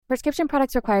Prescription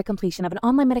products require completion of an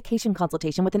online medication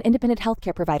consultation with an independent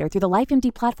healthcare provider through the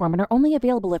LifeMD platform and are only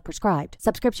available if prescribed.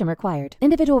 Subscription required.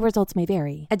 Individual results may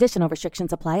vary. Additional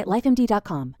restrictions apply at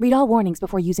lifemd.com. Read all warnings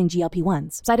before using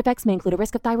GLP-1s. Side effects may include a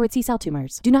risk of thyroid C-cell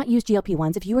tumors. Do not use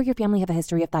GLP-1s if you or your family have a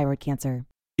history of thyroid cancer.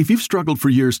 If you've struggled for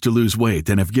years to lose weight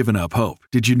and have given up hope,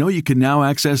 did you know you can now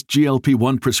access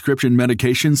GLP-1 prescription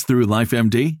medications through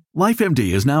LifeMD?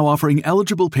 LifeMD is now offering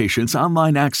eligible patients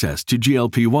online access to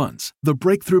GLP-1s, the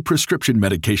breakthrough prescription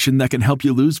medication that can help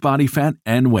you lose body fat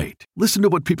and weight. Listen to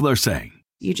what people are saying.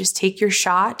 You just take your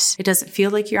shot. It doesn't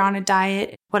feel like you're on a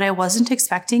diet. What I wasn't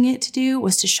expecting it to do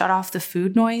was to shut off the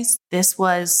food noise. This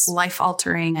was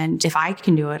life-altering, and if I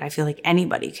can do it, I feel like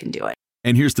anybody can do it.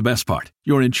 And here's the best part.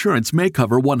 Your insurance may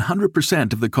cover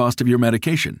 100% of the cost of your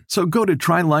medication. So go to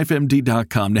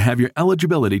trylifemd.com to have your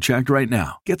eligibility checked right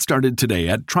now. Get started today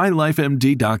at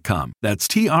trylifemd.com. That's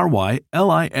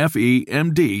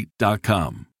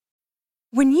TRYLIFEMD.com.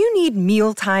 When you need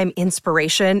mealtime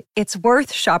inspiration, it's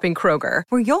worth shopping Kroger,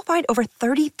 where you'll find over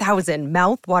 30,000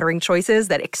 mouth-watering choices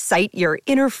that excite your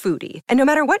inner foodie. And no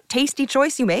matter what tasty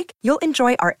choice you make, you'll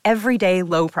enjoy our everyday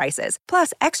low prices,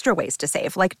 plus extra ways to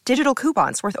save, like digital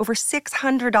coupons worth over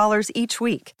 $600 each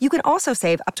week. You can also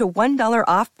save up to $1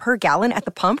 off per gallon at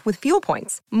the pump with fuel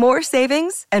points. More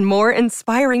savings and more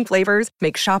inspiring flavors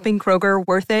make shopping Kroger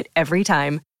worth it every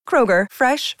time. Kroger,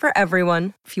 fresh for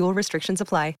everyone. Fuel restrictions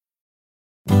apply.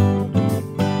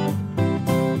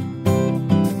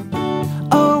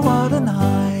 Oh, what a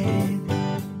night.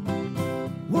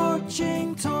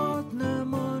 Watching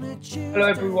Tottenham on a Tuesday. Hello,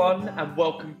 everyone, and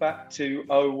welcome back to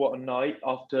Oh, What a Night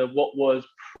after what was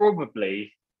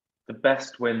probably the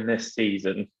best win this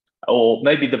season, or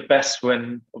maybe the best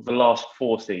win of the last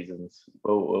 4 seasons.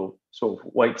 We'll sort of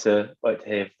wait to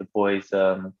hear the boys'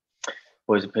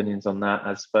 opinions on that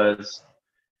as Spurs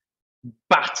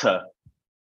batter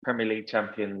Premier League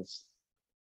champions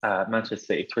Manchester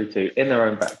City 3-2 in their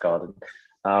own back garden.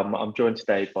 I'm joined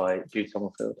today by Jude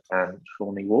Summerfield and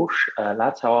Shawnee Walsh.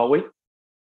 Lads, how are we?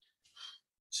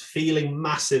 Feeling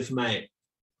massive, mate.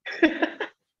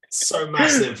 So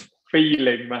massive.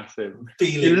 Feeling massive.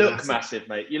 You look massive,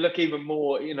 mate. You look even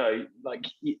more, like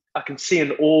I can see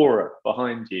an aura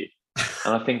behind you.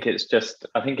 And I think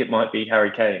it might be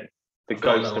Harry Kane. The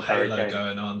ghost of Harry Kane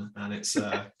going on, and it's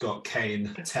got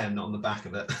Kane 10 on the back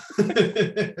of it.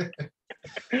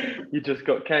 You just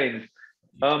got Kane.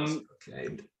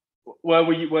 Where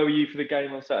were you for the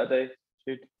game on Saturday,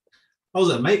 Jude? I was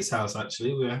at a mate's house,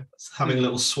 actually. We were having a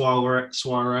little soiree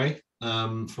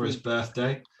for his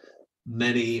birthday.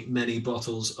 Many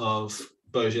bottles of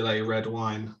Beaujolais red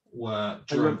wine were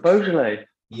drunk. Beaujolais?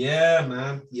 Yeah,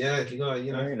 man. Yeah, you got,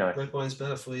 very nice. Red wine's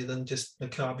better for you than just a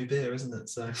carby beer, isn't it?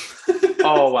 So.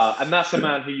 Oh, wow. And that's a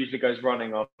man who usually goes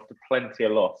running after plenty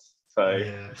of loss. So,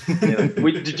 yeah.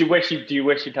 Do you wish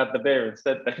you'd had the beer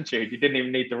instead then, Jude? You didn't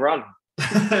even need to run.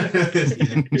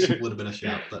 It would have been a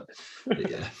shout, but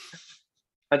yeah.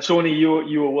 And Shawnee,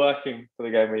 you were working for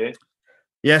the game, were you?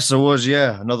 Yes, I was,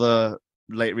 yeah. Another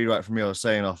late rewrite from me. I was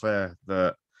saying off air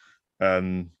that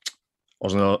I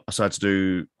decided to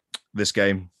do this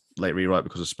game late rewrite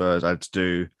because of Spurs. I had to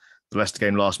do the Leicester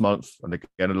game last month, and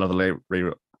again another late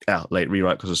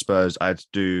rewrite because of Spurs. I had to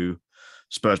do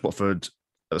Spurs Watford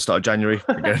at the start of January,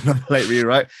 again another late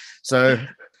rewrite. So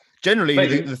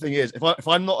generally, the thing is, if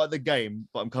I'm not at the game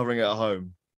but I'm covering it at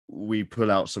home, we pull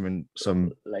out some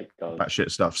late batshit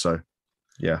stuff. So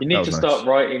yeah, you need to start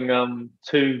writing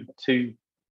two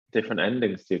different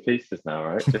endings to your pieces now,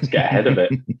 right? Just get ahead of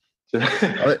it. This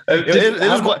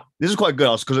is quite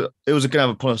good because it was going to have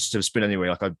a positive spin anyway.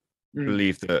 Like I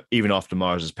believe that even after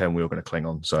Mahrez's pen, we were going to cling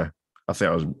on. So I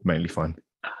think I was mainly fine.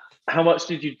 How much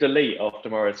did you delete after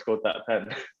Mahrez scored that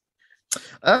pen?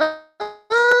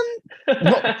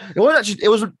 It wasn't actually. It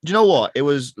was. Do you know what? It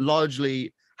was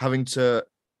largely having to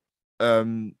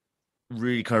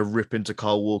really kind of rip into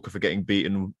Kyle Walker for getting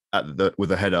beaten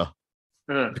with a header.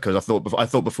 Because I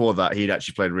thought before that he'd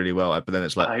actually played really well, but then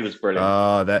it's like he was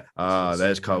brilliant.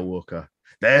 There's Kyle Walker.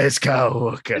 There's Kyle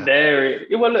Walker.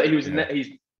 Well, look, he's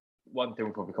one thing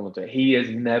we'll probably comment on. He has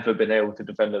never been able to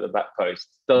defend at the back post.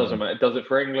 Doesn't matter. Does it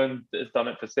for England. It's done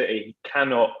it for City. He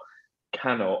cannot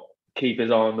keep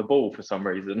his eye on the ball for some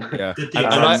reason. Yeah, did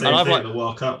the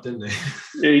World Cup, didn't he?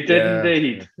 He did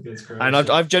indeed. And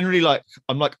I've generally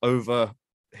I'm over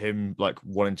him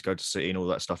wanting to go to City and all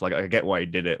that stuff. Like I get why he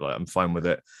did it. Like I'm fine with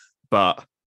it, but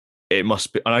it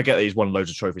must be. And I get that he's won loads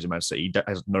of trophies in Man City. He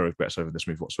has no regrets over this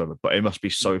move whatsoever. But it must be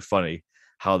so funny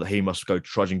how that he must go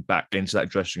trudging back into that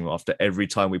dressing room after every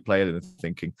time we played and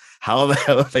thinking, how the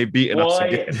hell have they beaten us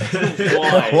again?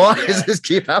 Why does this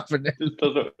keep happening?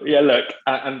 Yeah, look,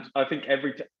 and I think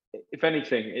if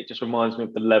anything, it just reminds me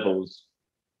of the levels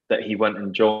that he went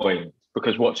and joined,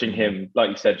 because watching him, like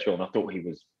you said, Sean, I thought he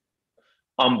was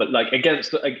but like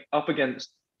up against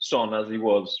Son as he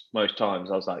was most times,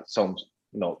 I was like, Son's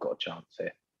not got a chance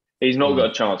here. He's not got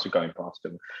a chance of going past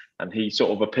him. And he sort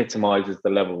of epitomizes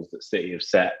the levels that City have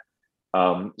set.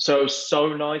 So it was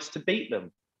so nice to beat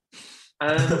them.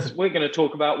 And we're going to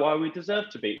talk about why we deserve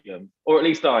to beat them, or at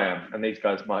least I am. And these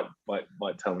guys might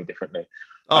tell me differently.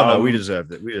 Oh no, we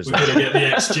deserved it. We're going to get the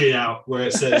XG out where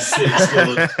it says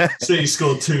City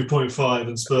scored 2.5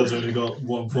 and Spurs only got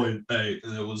 1.8,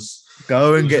 and it was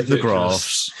go and get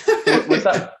ridiculous. The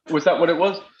graphs. was that what it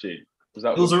was, G?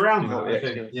 It was around that, I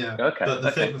think. Yeah. Okay. But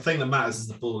the thing that matters is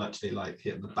the ball actually like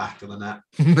hitting the back of the net.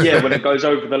 Yeah, when it goes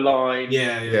over the line.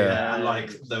 Yeah. And like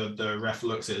the ref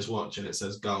looks at his watch and it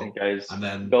says goal, and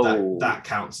then that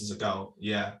counts as a goal.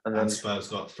 Yeah, and Spurs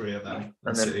got 3 of them,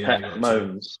 and then Pep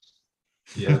moans.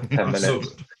 Yeah, 10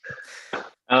 minutes.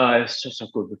 It's just so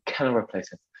good. We cannot replace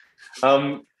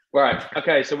him. Right.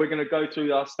 Okay. So we're going to go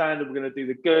through our standard. We're going to do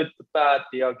the good, the bad,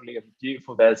 the ugly, and the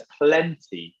beautiful. There's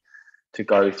plenty to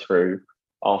go through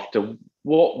after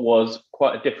what was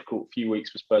quite a difficult few weeks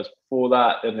for Spurs before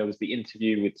that. Then there was the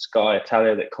interview with Sky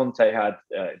Italia that Conte had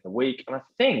in the week. And I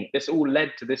think this all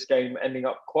led to this game ending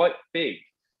up quite big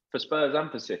for Spurs and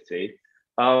for City.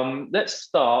 Let's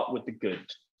start with the good.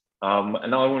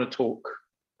 And I want to talk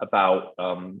about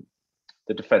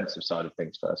the defensive side of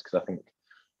things first, because I think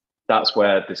that's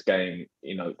where this game,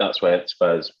 that's where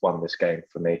Spurs won this game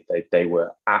for me. They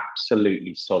were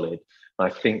absolutely solid.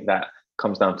 And I think that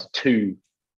comes down to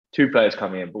two players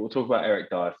coming in. But we'll talk about Eric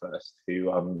Dyer first,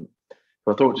 who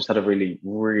I thought just had a really,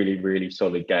 really, really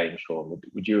solid game, Sean.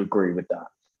 Would you agree with that?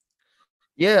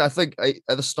 Yeah, I think at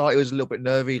the start he was a little bit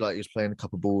nervy, like he was playing a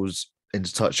couple of balls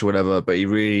into touch or whatever, but he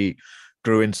really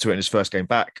grew into it in his first game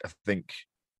back. I think,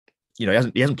 he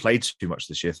hasn't played too much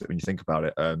this year when you think about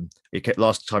it.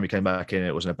 Last time he came back in,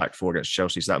 it was in a back 4 against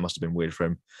Chelsea, so that must have been weird for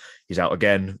him. He's out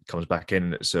again, comes back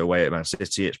in, it's away at Man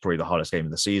City. It's probably the hardest game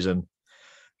of the season.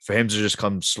 For him to just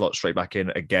come slot straight back in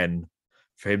again,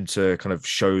 for him to kind of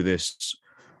show this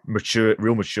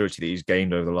real maturity that he's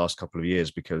gained over the last couple of years,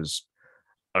 because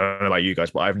I don't know about you guys,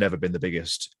 but I've never been the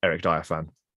biggest Eric Dyer fan.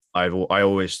 I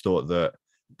always thought that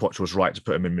Poch was right to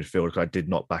put him in midfield, because I did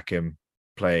not back him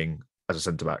playing as a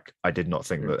centre-back. I did not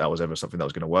think that was ever something that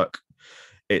was going to work.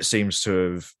 It seems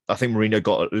to have, I think Mourinho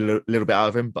got a little bit out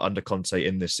of him, but under Conte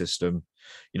in this system,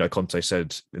 Conte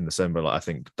said in December, I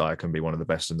think Dyer can be one of the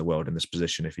best in the world in this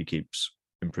position if he keeps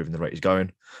improving the rate he's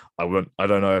going. I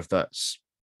don't know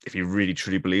if he really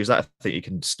truly believes that. I think he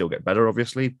can still get better,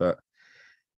 obviously, but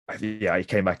he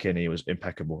came back in, he was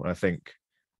impeccable. And I think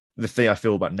the thing I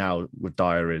feel about now with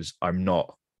Dyer is I'm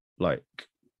not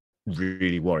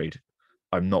really worried.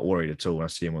 I'm not worried at all when I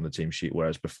see him on the team sheet.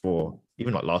 Whereas before,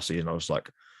 even last season, I was like,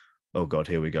 oh God,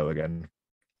 here we go again.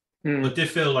 I did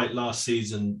feel like last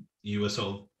season you were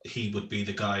he would be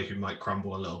the guy who might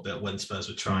crumble a little bit when Spurs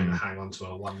were trying to hang on to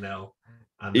a 1-0.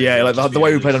 Yeah, the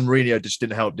way we played on Mourinho just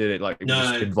didn't help, did it? It was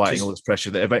just inviting all this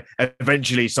pressure that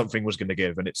eventually something was going to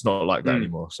give, and it's not like that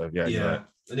anymore. So yeah. Right.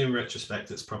 And in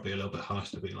retrospect, it's probably a little bit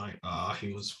harsh to be like,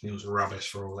 he was rubbish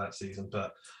for all that season.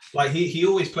 But he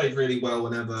always played really well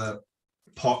whenever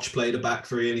Poch played a back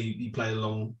 3 and he played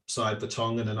alongside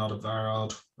Vertonghen and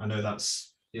Alderweireld. I know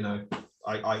that's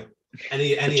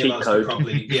any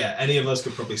of us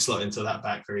could probably slot into that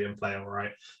back 3 and play all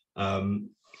right.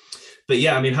 But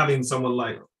yeah, I mean, having someone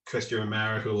like Christian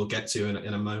Romero, who we'll get to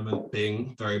in a moment,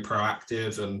 being very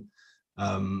proactive, and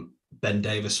Ben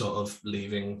Davies sort of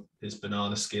leaving his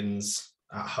banana skins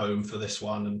at home for this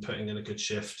one and putting in a good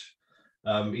shift.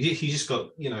 He just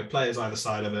got players either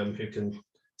side of him who can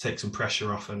take some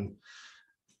pressure off, and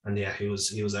yeah, he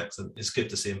was excellent. It's good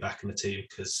to see him back in the team,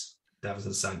 because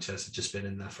Davinson Sanchez had just been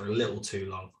in there for a little too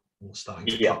long, and starting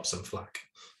to cop some flack.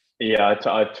 Yeah,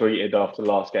 I tweeted after the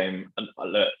last game, and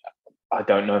look, I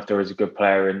don't know if there is a good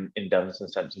player in Davinson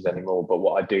Sanchez anymore, but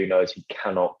what I do know is he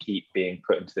cannot keep being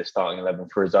put into the starting 11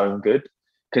 for his own good,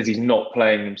 because he's not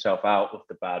playing himself out of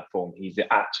the bad form. He's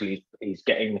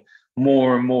getting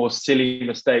more and more silly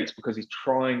mistakes because he's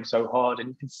trying so hard, and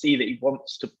you can see that he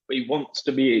wants to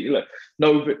be. But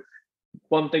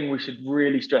one thing we should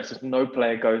really stress is no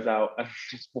player goes out and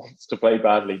just wants to play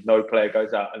badly. No player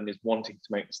goes out and is wanting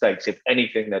to make mistakes. If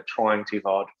anything, they're trying too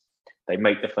hard. They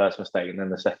make the first mistake, and then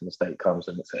the second mistake comes,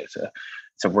 and it's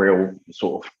a real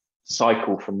sort of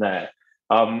cycle from there.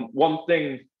 One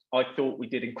thing I thought we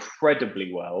did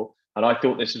incredibly well And I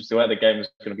thought this was the way the game was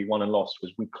going to be won and lost,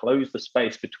 was we closed the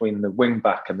space between the wing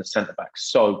back and the centre back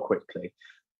so quickly.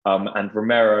 And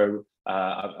Romero,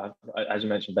 as you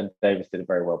mentioned, Ben Davies did it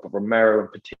very well, but Romero in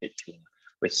particular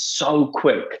was so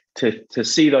quick to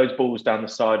see those balls down the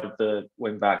side of the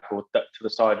wing back or to the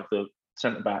side of the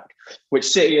centre back, which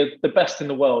City are the best in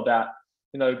the world at,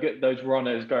 get those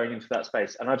runners going into that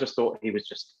space. And I just thought he was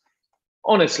just,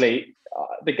 honestly,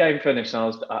 the game finished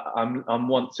and I'm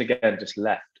once again just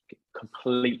left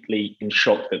completely in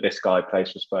shock that this guy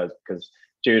plays for Spurs, because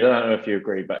Jude, I don't know if you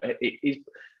agree, but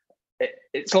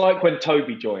it's like when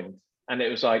Toby joined and it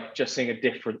was like just seeing a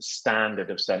different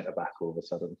standard of centre back all of a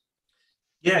sudden.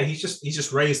 Yeah, he's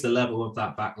just raised the level of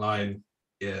that back line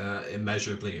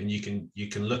immeasurably, and you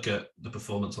can look at the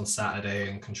performance on Saturday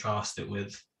and contrast it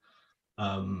with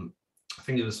I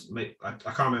think it was, I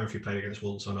can't remember if he played against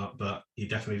Wolves or not, but he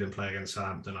definitely didn't play against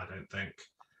Southampton, I don't think.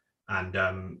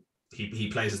 And he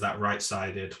plays as that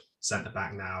right-sided centre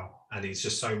back now, and he's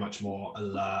just so much more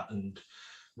alert and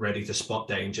ready to spot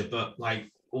danger, but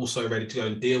like also ready to go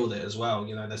and deal with it as well.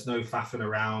 There's no faffing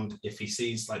around. If he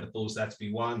sees like the ball's there to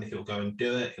be won, he'll go and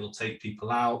do it. He'll take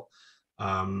people out.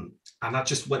 And that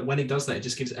just, when he does that, it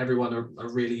just gives everyone a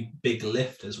really big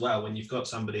lift as well. When you've got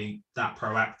somebody that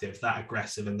proactive, that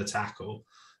aggressive in the tackle,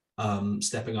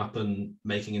 stepping up and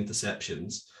making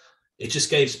interceptions, it just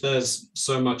gave Spurs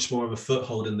so much more of a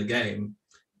foothold in the game,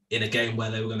 in a game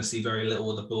where they were going to see very little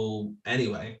of the ball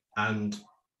anyway. And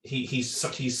he's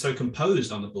so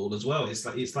composed on the ball as well. It's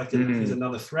like he's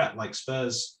another threat. Like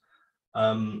Spurs,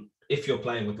 if you're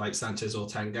playing with like Sanchez or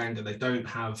Tanganga,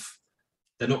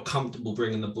 they're not comfortable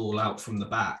bringing the ball out from the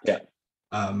back. Yeah.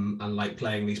 And like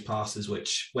playing these passes,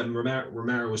 which when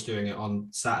Romero was doing it on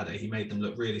Saturday, he made them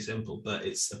look really simple. But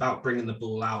it's about bringing the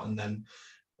ball out and then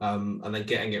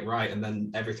getting it right, and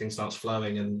then everything starts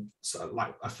flowing. And so,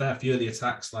 like a fair few of the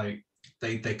attacks, like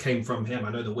they came from him.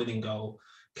 I know the winning goal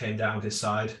came down his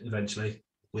side eventually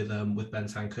with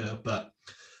Bentancur, but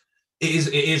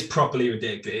it is properly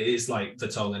ridiculous. It is like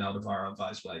Vertonghen and Alderweireld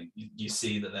vibes, where you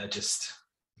see that they're just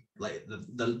like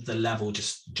the level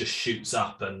just shoots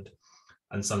up, and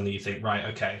suddenly you think, right,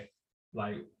 okay,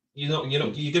 like you're going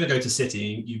to go to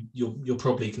City, you'll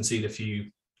probably concede a few,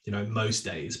 most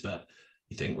days, but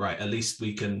you think, right, at least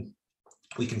we can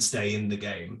stay in the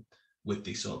game with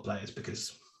these sort of players,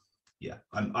 because yeah,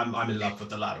 I'm in love with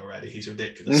the lad already. He's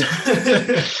ridiculous.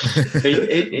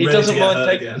 he doesn't mind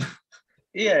taking.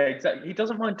 Yeah, exactly. He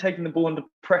doesn't mind taking the ball under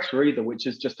pressure either, which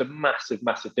is just a massive,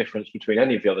 massive difference between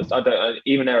any of the others.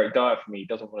 Even Eric Dyer, for me, he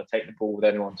doesn't want to take the ball with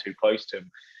anyone too close to him.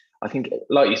 I think,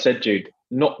 like you said, Jude,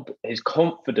 not his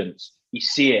confidence. You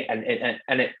see it,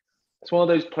 and it's one of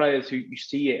those players who you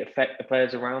see it affect the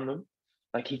players around them.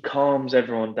 Like, he calms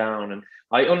everyone down. And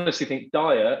I honestly think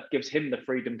Dyer gives him the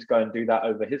freedom to go and do that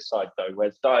over his side, though,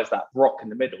 whereas Dyer's that rock in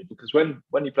the middle. Because when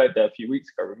he played there a few weeks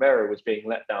ago, Romero was being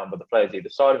let down by the players either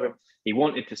side of him. He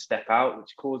wanted to step out,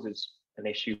 which causes an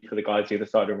issue for the guys either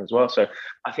side of him as well. So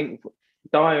I think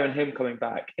Dyer and him coming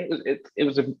back, it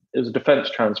was a defence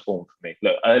transform for me.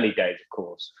 Look, early days, of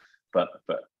course, but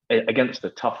against the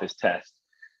toughest test.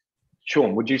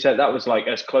 Sean, would you say that was like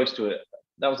as close to it?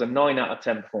 That was a 9 out of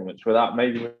 10 performance. Without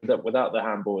the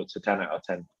handball, it's a 10 out of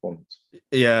 10 performance.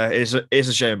 Yeah, it's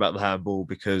a shame about the handball,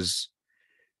 because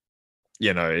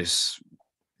these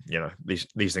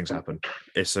things happen.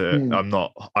 I'm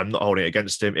not holding it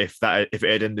against him. If it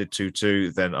had ended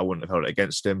 2-2, then I wouldn't have held it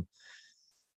against him.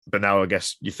 But now I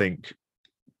guess you think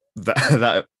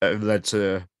that led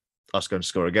to us going to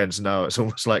score again. So now it's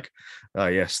almost like, oh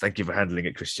yes, thank you for handling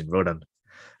it, Christian. Well done.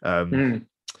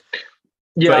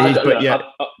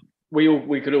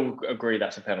 We could all agree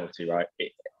that's a penalty, right?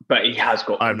 But he has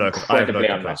got incredibly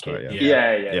unlucky.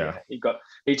 Yeah.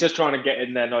 He's just trying to get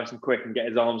in there nice and quick and get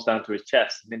his arms down to his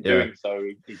chest, and in doing so,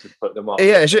 he just put them up.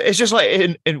 Yeah, it's just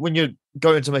like when you're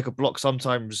going to make a block,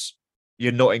 sometimes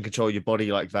you're not in control of your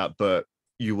body like that, but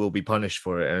you will be punished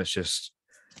for it. And it's just,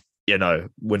 I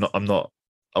wouldn't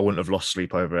have lost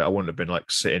sleep over it. I wouldn't have been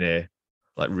like sitting here,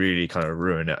 like really kind of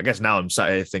ruining it. I guess now I'm sat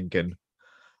here thinking,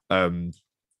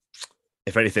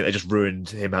 if anything, they just ruined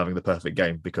him having the perfect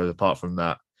game, because apart from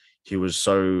that, he was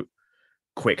so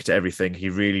quick to everything. He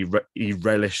really he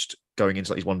relished going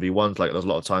into like these 1v1s. Like, there's a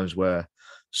lot of times where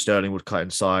Sterling would cut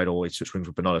inside, or he'd switch wings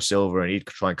with Bernardo Silva, and he'd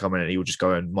try and come in, and he would just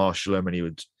go and marshal him, and he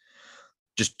would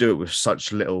just do it with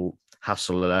such little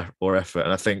hassle or effort.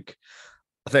 And I think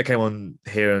I came on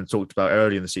here and talked about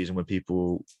early in the season when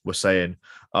people were saying,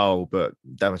 oh, but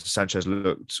Davinson Sanchez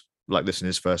looked like this in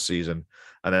his first season.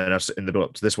 And then in the build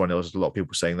up to this one, there was a lot of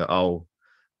people saying that,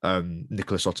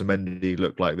 Nicholas Otamendi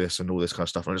looked like this and all this kind of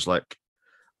stuff. And I'm just like,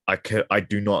 I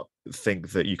do not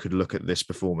think that you could look at this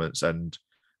performance and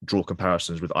draw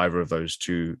comparisons with either of those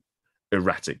two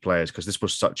erratic players, because this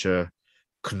was such a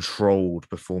controlled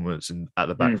performance at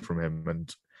the back from him.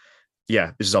 And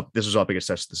yeah, this was our biggest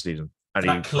test of the season. And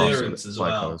that clearance as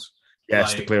well. Colours.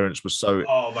 Yes, the clearance was so.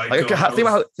 Oh my like, god! Think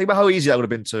about how easy that would have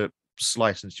been to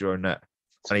slice into your own net.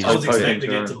 And I was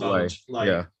expecting it to bunch.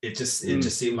 It just Mm.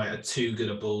 seemed like a too good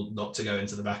a ball not to go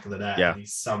into the back of the net. Yeah. And he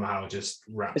somehow just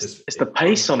wrapped It's the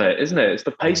pace on it, isn't it? It's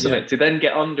the pace on it to then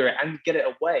get under it and get it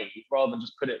away rather than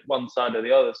just put it one side or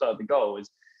the other side of the goal.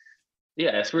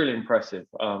 It's really impressive.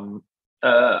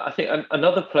 I think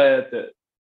another player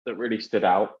that really stood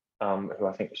out, who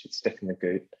I think should stick in the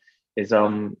good, is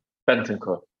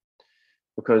Bentancur,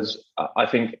 because I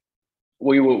think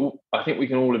we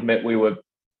can all admit we were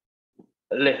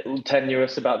a little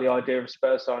tenuous about the idea of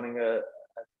Spurs signing a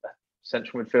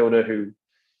central midfielder who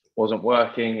wasn't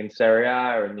working in Serie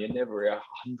A, and you're never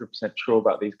 100% sure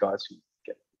about these guys who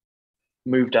get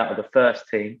moved out of the first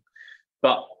team.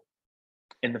 But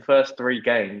in the first 3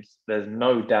 games, there's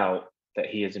no doubt that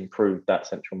he has improved that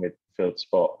central midfield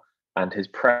spot, and his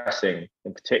pressing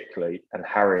in particularly and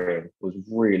harrying was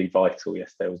really vital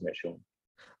yesterday, wasn't it, Sean?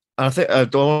 And I think I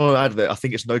don't want to add that I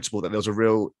think it's notable that there was a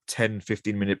real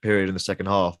 10-15 minute period in the second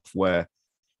half where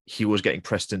he was getting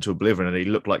pressed into oblivion and he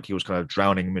looked like he was kind of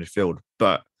drowning in midfield.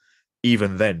 But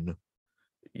even then,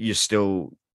 you're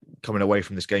still coming away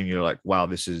from this game, you're like, wow,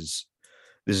 this is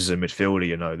a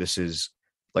midfielder, this is,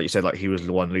 like you said, like he was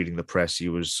the one leading the press. He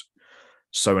was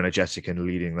so energetic in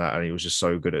leading that, and he was just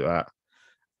so good at that.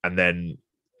 And then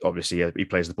obviously he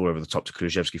plays the ball over the top to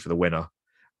Kulusevski for the winner.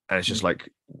 And it's just like,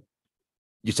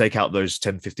 you take out those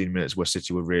 10-15 minutes where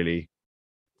City were really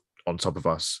on top of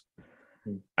us.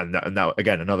 And now,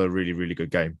 again, another really, really good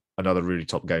game, another really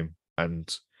top game.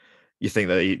 And you think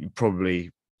that he's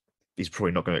probably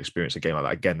not going to experience a game like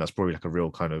that again. That's probably like a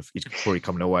real kind of, he's probably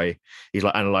coming away. He's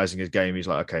like analysing his game. He's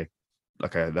like, okay,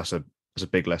 that's a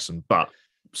big lesson, but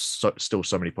still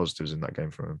so many positives in that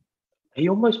game for him. He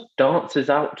almost dances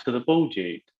out to the ball,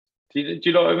 Jude. Do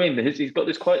you know what I mean? He's got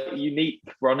this quite unique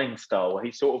running style where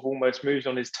he sort of almost moves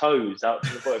on his toes out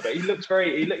to the ball, but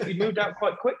he moved out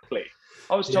quite quickly.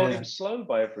 I was told he was slow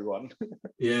by everyone.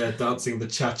 Yeah, dancing the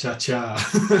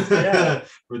cha-cha-cha. Yeah.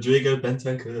 Rodrigo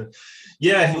Bentancur.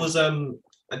 Yeah, he was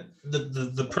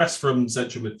the press from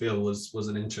central midfield was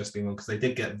an interesting one because they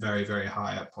did get very, very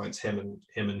high at points, him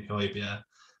and Højbjerg.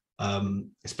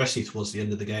 Especially towards the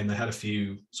end of the game, they had a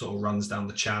few sort of runs down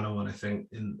the channel, and I think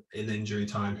in injury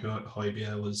time,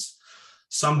 Højbjerg was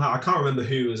somehow, I can't remember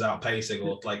who was outpacing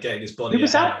or like getting his body. He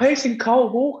was outpacing Kyle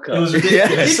Walker. It was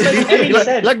ridiculous. He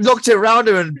like knocked it around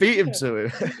him and beat him to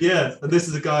it. Yeah, and this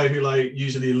is a guy who like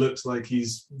usually looks like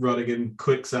he's running in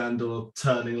quicksand or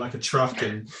turning like a truck,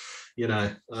 and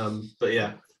but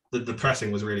yeah, the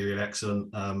pressing was really, really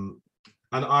excellent.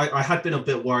 And I had been a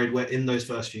bit worried where in those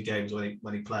first few games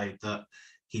when he played that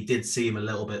he did seem a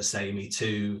little bit samey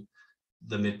to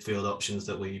the midfield options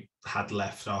that we had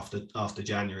left after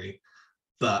January.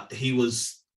 But he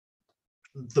was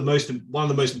one of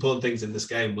the most important things in this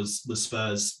game was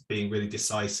Spurs being really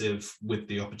decisive with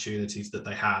the opportunities that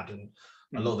they had, and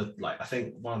a lot of I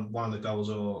think one of the goals,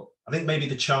 or I think maybe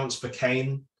the chance for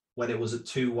Kane when it was at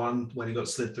 2-1 when he got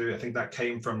slid through. I think that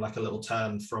came from like a little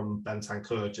turn from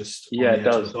Bentancur just it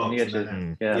does on the edge of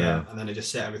and then it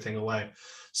just set everything away.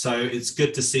 So it's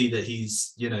good to see that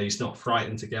he's not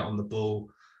frightened to get on the ball,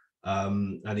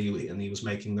 and he was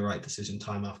making the right decision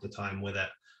time after time with it.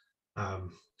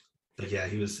 But yeah,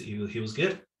 he was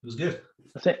good. It was good.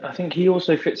 I think he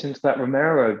also fits into that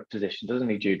Romero position, doesn't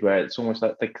he, Jude? Where it's almost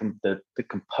like the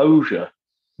composure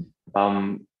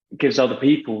gives other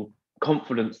people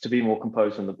confidence to be more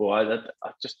composed on the ball. I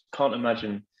just can't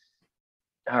imagine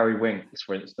Harry Winks,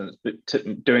 for instance, but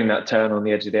doing that turn on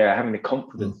the edge of the area, having the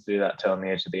confidence to do that turn on the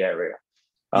edge of the area.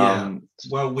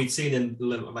 Well, we've seen in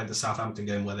like the Southampton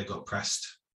game where they got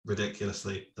pressed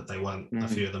ridiculously that they weren't. A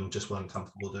few of them just weren't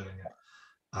comfortable doing it.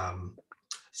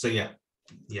 So yeah,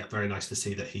 very nice to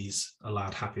see that he's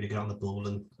allowed Happy to get on the ball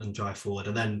and drive forward.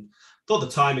 And then thought the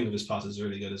timing of his passes was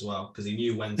really good as well because he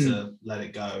knew when to let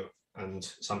it go. And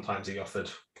sometimes he offered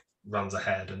runs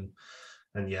ahead,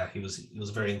 and yeah, he was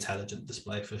a very intelligent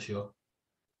display for sure.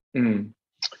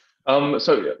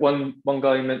 So one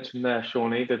guy you mentioned there,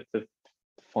 Shawnee, the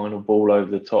final ball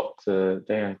over the top to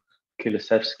Dejan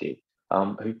Kulusevski,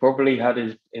 who probably had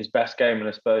his best game in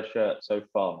a Spurs shirt so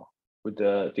far.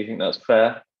 Do you think that's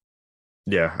fair?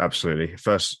 Yeah, absolutely.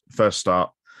 First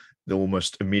start, the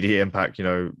almost immediate impact.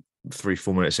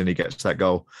 3-4 minutes in, he gets that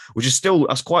goal, which is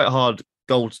that's quite a hard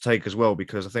goal to take as well,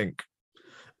 because I think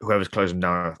whoever's closing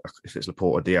down, if it's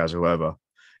Laporte or Diaz or whoever,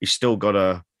 he's still got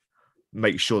to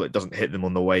make sure that it doesn't hit them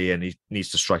on the way in. He needs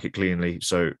to strike it cleanly.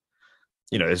 So,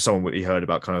 there's someone he heard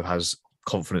about kind of has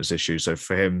confidence issues. So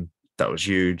for him, that was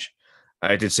huge.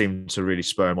 It did seem to really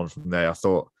spur him on from there. I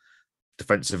thought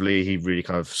defensively, he really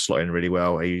kind of slotted in really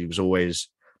well. He was always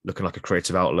looking like a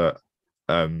creative outlet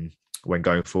when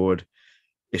going forward.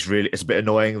 It's a bit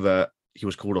annoying that he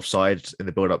was called offside in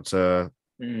the build up to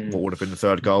what would have been the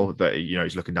third goal. That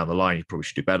he's looking down the line. He probably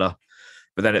should do better.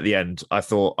 But then at the end, I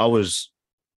thought I was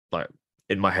like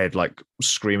in my head, like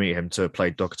screaming at him to play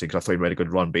Doherty because I thought he made a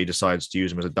good run, but he decides to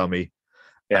use him as a dummy.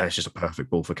 Yeah, and it's just a perfect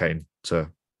ball for Kane to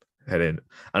head in.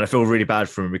 And I feel really bad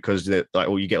for him because you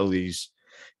get all these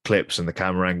clips and the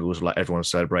camera angles, like everyone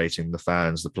celebrating, the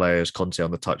fans, the players, Conte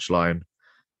on the touchline,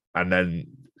 and then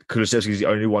Kulusevski's the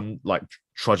only one like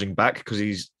trudging back because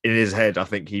he's in his head. I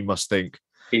think he must think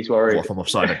he's worried. What if I'm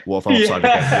offside? What if I'm offside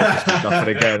again?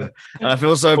 Nothing again. And I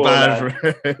feel so bad for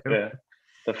him. Yeah.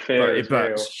 The fear is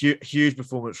real. Huge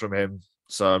performance from him.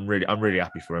 So I'm really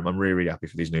happy for him. I'm really happy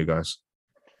for these new guys.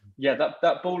 Yeah,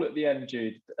 that ball at the end,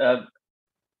 Jude.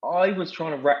 I was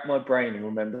trying to rack my brain and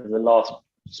remember the last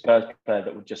Spurs player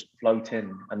that would just float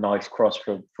in a nice cross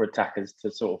for attackers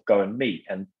to sort of go and meet.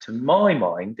 And to my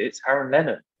mind, it's Aaron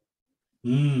Lennon.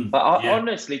 But I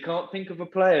honestly can't think of a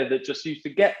player that just used to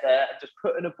get there and just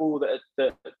put in a ball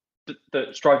that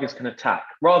strikers can attack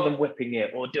rather than whipping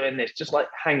it or doing this, just like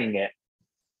hanging it.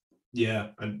 Yeah,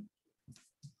 and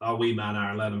our wee man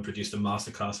Aaron Lennon produced a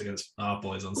masterclass against our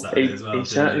boys on Saturday as well. He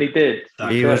certainly did.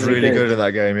 He was really good in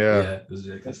that game. Yeah, it was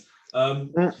ridiculous.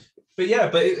 But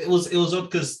it was odd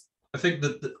because I think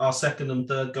that our second and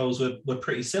third goals were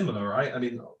pretty similar, right? I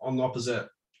mean, on the opposite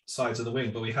sides of the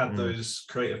wing, but we had those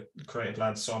creative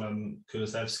lads, Son and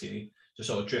Kulusevski, just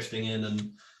sort of drifting in,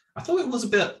 and I thought it was a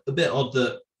bit odd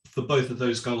that for both of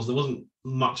those goals there wasn't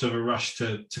much of a rush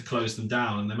to close them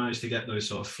down, and they managed to get those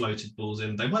sort of floated balls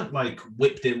in. They weren't like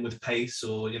whipped in with pace,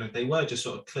 or they were just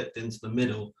sort of clipped into the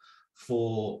middle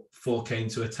for Kane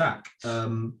to attack.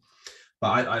 But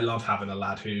I love having a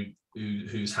lad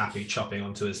who's happy chopping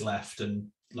onto his left and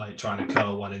like trying to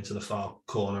curl one into the far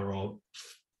corner or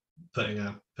putting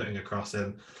a cross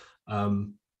in.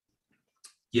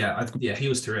 He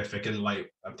was terrific, and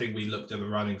like I think we looked at the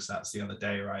running stats the other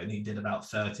day, right? And he did about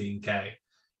 13k,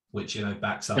 which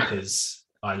backs up his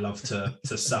 "I love to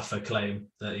suffer" claim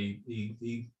that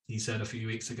he said a few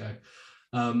weeks ago.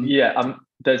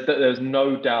 There's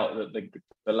no doubt that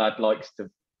the lad likes to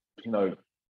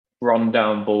run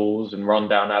down balls and run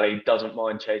down alley. Doesn't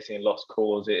mind chasing a lost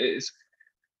cause. It's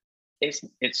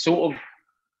sort of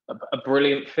a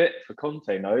brilliant fit for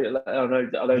Conte. No, I know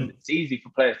it's easy for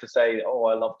players to say, "Oh,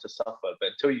 I love to suffer," but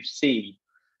until you see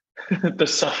the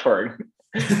suffering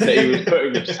that he was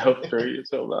putting himself through, you're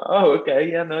sort of like, "Oh,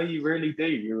 okay, yeah, no, you really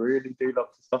do love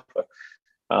to suffer."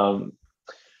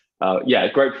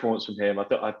 Great performance from him. I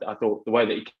thought the way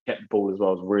that he kept the ball as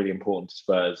well was really important to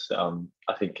Spurs.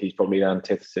 I think he's probably the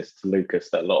antithesis to Lucas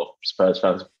that a lot of Spurs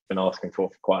fans have been asking for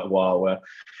quite a while, where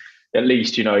at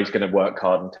least he's going to work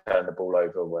hard and turn the ball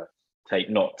over, where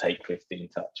not take 15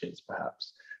 touches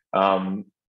perhaps.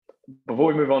 Before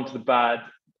we move on to the bad,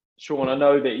 Sean, I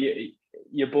know that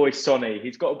your boy Sonny,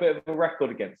 he's got a bit of a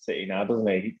record against City now, doesn't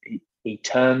he? He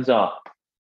turns up,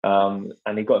 and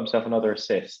he got himself another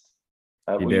assist.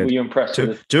 Were you impressed?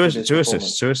 Two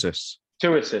assists.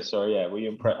 Sorry, yeah. Were you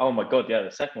impressed? Oh my God, yeah.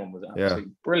 The second one was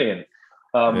absolutely brilliant.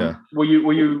 Were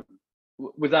you?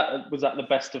 Was that the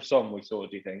best of Son we saw?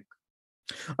 Do you think?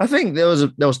 I think there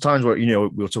was times where we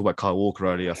were talking about Kyle Walker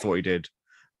earlier. I thought he did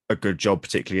a good job,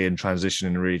 particularly in transition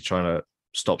and really trying to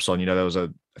stop Son. There was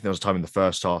a time in the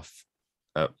first half,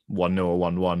 1-0 or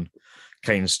 1-1.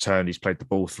 Kane's turned, he's played the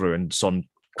ball through, and Son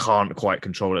can't quite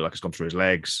control it, like it's gone through his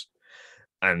legs.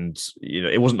 And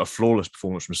it wasn't a flawless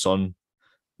performance from Son,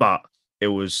 but it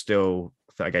was still.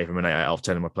 I think I gave him an 8 out of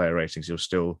 10 in my player ratings. He was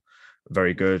still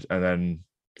very good. And then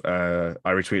I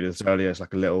retweeted this earlier. It's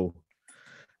like a little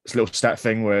stat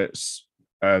thing where it's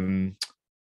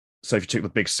so if you took the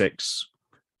big six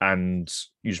and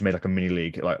you just made like a mini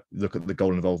league, like look at the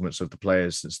goal involvements of the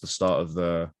players since the start of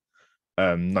the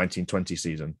 1920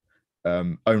 season.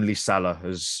 Only Salah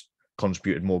has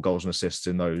contributed more goals and assists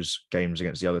in those games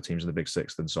against the other teams in the big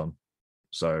six than Son.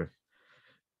 So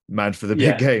mad for the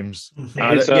big games.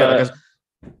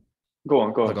 Go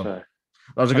on. Sorry.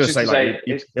 I was going to say,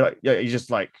 he's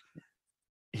just like,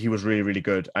 he was really, really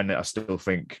good, and I still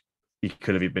think he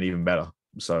could have been even better.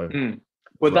 So,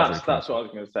 that's what I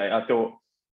was going to say. I thought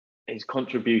his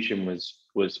contribution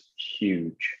was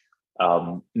huge,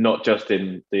 not just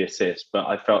in the assist, but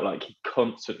I felt like he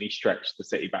constantly stretched the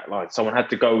City back line. Someone had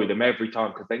to go with him every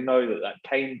time because they know that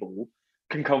Kane ball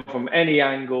can come from any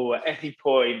angle at any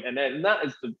point, and then that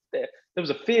is there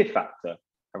was a fear factor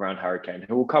around Harry Kane,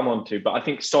 who we'll come on to, but I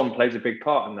think Son plays a big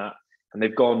part in that, and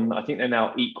they've gone. I think they're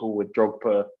now equal with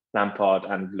Drogba, Lampard,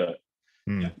 and look.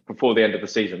 Before the end of the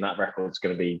season, that record's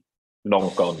going to be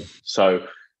long gone. So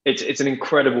it's an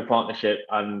incredible partnership,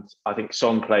 and I think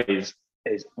Son plays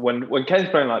is when Kane's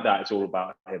playing like that, it's all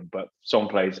about him. But Son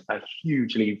plays a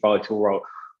hugely vital role,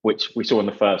 which we saw in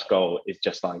the first goal. Is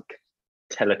just like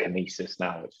telekinesis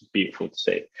now, which is beautiful to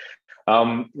see.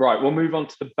 Right, we'll move on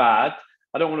to the bad.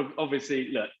 I don't want to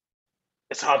obviously look.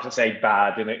 It's hard to say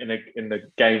bad in a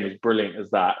game as brilliant as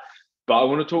that, but I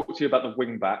want to talk to you about the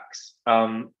wing backs.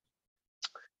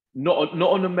 Not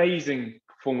an amazing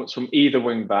performance from either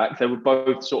wing back. They were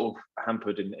both sort of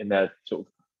hampered in their sort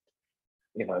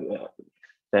of,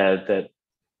 their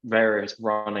various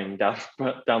running down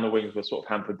the wings were sort of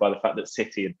hampered by the fact that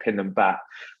City had pinned them back.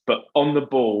 But on the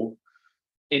ball,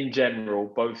 in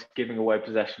general, both giving away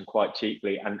possession quite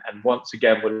cheaply. And once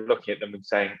again, we're looking at them and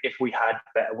saying, if we had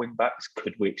better wing backs,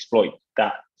 could we exploit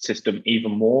that system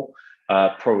even more?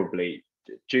 Probably.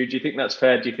 Do you think that's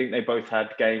fair? Do you think they both had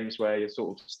games where you're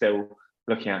sort of still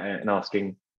looking at it and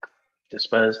asking, do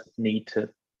Spurs need to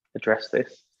address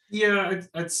this? Yeah,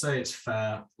 I'd say it's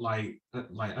fair. Like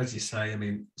as you say, I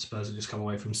mean, Spurs have just come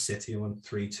away from City and won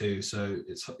 3-2, so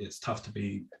it's tough to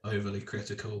be overly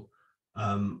critical.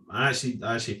 I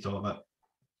actually thought that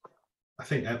I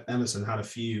think Emerson had a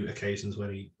few occasions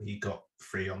where he got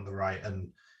free on the right, and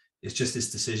it's just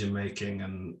his decision making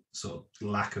and sort of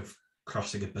lack of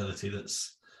crossing ability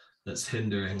that's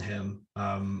hindering him.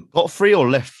 Got free or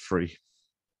left free?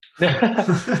 bit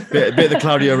of the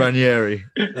Claudio Ranieri.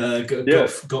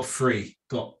 Got free.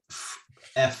 Got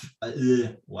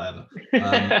whatever.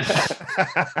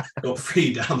 Got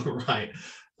free down the right.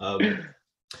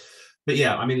 But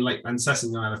yeah, I mean, like, and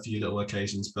Sessegnon had a few little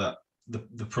occasions, but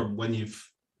the problem when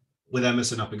with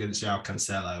Emerson up against João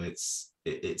Cancelo,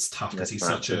 it's tough because he's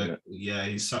such a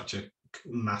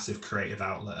massive creative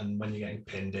outlet, and when you're getting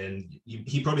pinned in,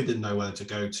 he probably didn't know whether to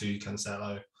go to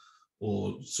Cancelo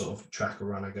or sort of track a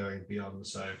runner going beyond.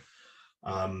 So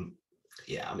I mean,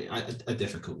 a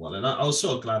difficult one, and I was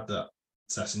sort of glad that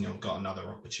Sessegnon got another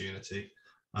opportunity.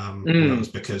 That was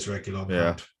because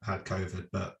Reguilon had COVID,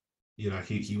 but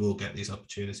he will get these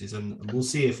opportunities, and we'll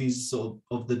see if he's sort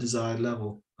of the desired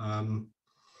level,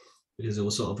 because it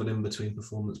was sort of an in-between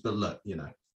performance. But look,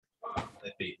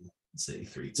 they've beaten City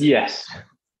 3-2. Yes.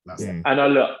 And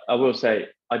I will say,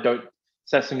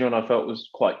 Sessegnon I felt was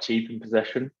quite cheap in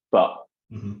possession, but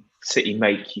City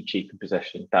make you cheap in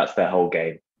possession. That's their whole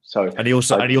game. So and he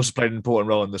also played an important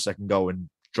role in the second goal in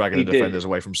dragging the defenders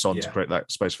away from Son to create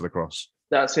that space for the cross.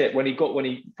 That's it. When he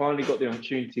finally got the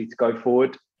opportunity to go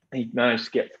forward, he managed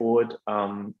to get forward.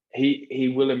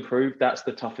 He will improve. That's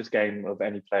the toughest game of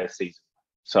any player's season.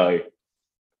 So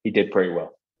he did pretty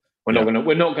well. We're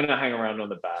not gonna hang around on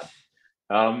the bad.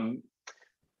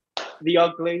 The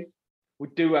ugly, we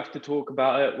do have to talk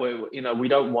about it. We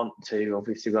don't want to.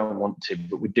 Obviously, we don't want to,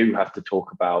 but we do have to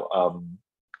talk about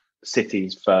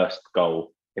City's first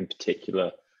goal in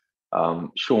particular.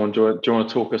 Sean, do you want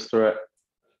to talk us through it?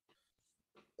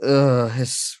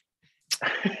 It's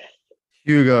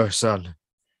Hugo, son.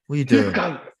 What are you doing?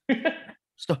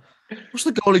 Stop. What's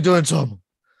the goalie doing, Tom?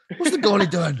 What's the goalie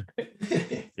doing?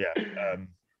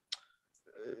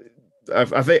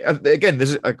 I think again,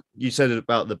 this is you said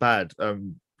about the bad.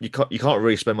 You can't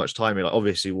really spend much time here. Like,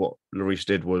 obviously, what Lloris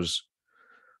did was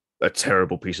a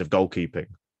terrible piece of goalkeeping.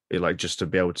 Just to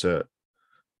be able to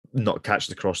not catch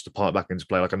the cross to part back into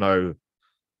play. Like, I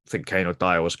think Kane or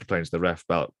Dyer was complaining to the ref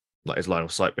about his line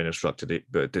of sight being obstructed,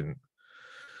 but it didn't.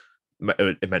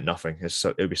 It meant nothing. It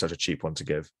would be such a cheap one to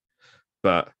give.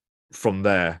 But from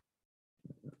there,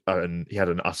 and he had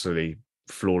an utterly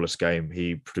flawless game.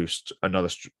 He produced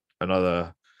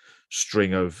another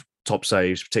string of top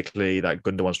saves, particularly that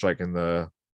Gundogan strike in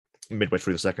the midway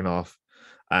through the second half.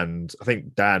 And I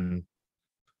think Dan,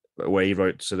 where he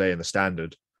wrote today in the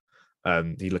Standard, he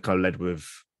kind of led with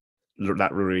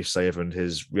that Lloris save and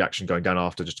his reaction going down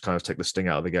after, just to kind of take the sting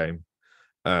out of the game.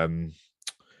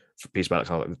 For a piece about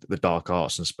kind of like the dark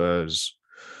arts and Spurs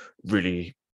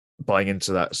really buying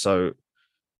into that. So,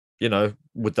 would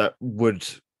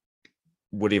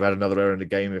he have had another error in the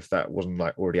game if that wasn't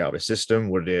already out of his system?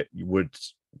 Would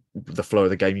the flow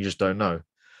of the game? You just don't know.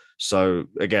 So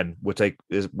again,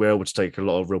 we're able to take a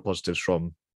lot of real positives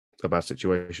from a bad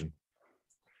situation.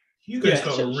 Hugo's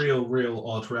got a real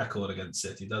odd record against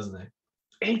City, doesn't he?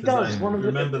 He does.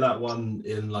 Remember that one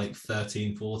in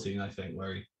 13-14, I think,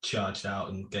 where he charged out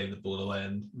and gave the ball away,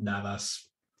 and Navas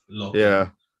lobbed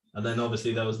him. And then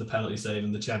obviously there was the penalty save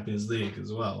in the Champions League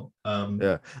as well.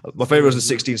 Yeah, my favourite was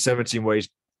the 16-17 where he's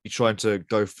trying to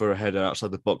go for a header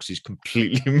outside the box. He's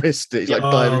completely missed it. He's like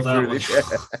diving through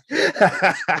the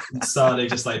air. Sane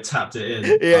just like tapped it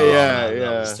in. Yeah.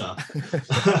 That was tough.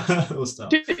 That was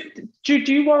tough. Do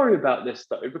you worry about this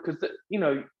though? Because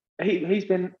he's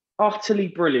been utterly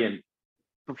brilliant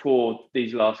before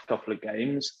these last couple of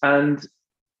games, and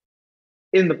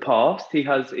in the past he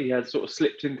has sort of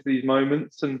slipped into these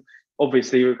moments, and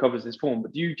obviously he recovers his form.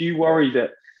 But do you worry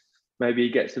that maybe he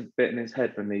gets a bit in his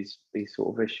head when these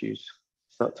sort of issues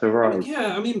start to arise?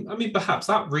 Yeah, I mean, perhaps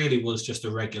that really was just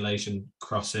a regulation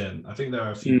cross in. I think there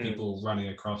are a few people running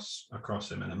across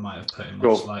him, and it might have put him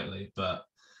off slightly. But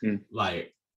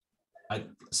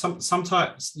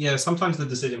sometimes the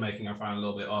decision making I found a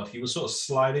little bit odd. He was sort of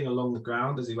sliding along the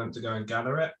ground as he went to go and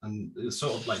gather it, and it's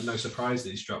sort of like no surprise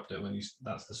that he's dropped it when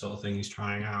that's the sort of thing he's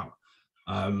trying out.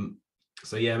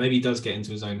 So yeah, maybe he does get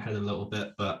into his own head a little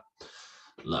bit, but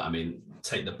look, I mean,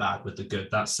 take the bad with the good.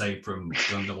 That save from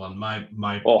Gundogan, my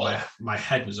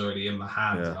head was already in my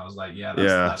hand, and I was like,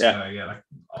 that's going. Yeah, I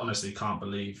honestly can't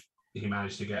believe he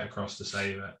managed to get across to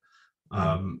save it.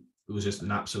 It was just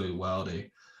an absolute worldie.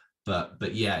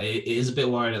 But yeah, it is a bit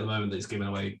worried at the moment that he's given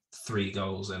away 3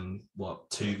 goals in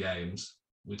 2 games,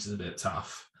 which is a bit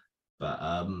tough.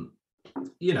 But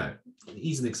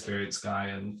he's an experienced guy,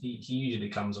 and he usually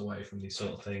comes away from these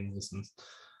sort of things and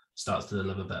starts to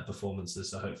deliver better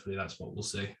performances. So hopefully that's what we'll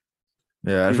see.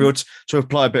 Yeah, if we were to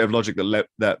apply a bit of logic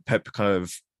that Pep kind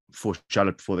of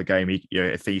foreshadowed before the game,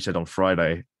 I think he said on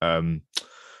Friday,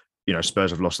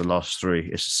 Spurs have lost the last 3.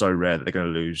 It's so rare that they're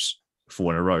going to lose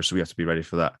 4 in a row, so we have to be ready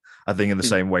for that. I think in the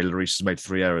same way, Lloris has made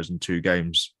 3 errors in 2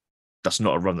 games. That's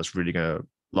not a run that's really going to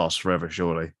last forever,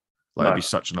 surely. It'd be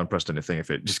such an unprecedented thing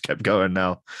if it just kept going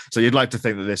now. So you'd like to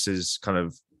think that this is kind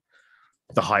of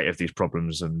the height of these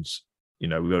problems, and we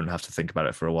won't have to think about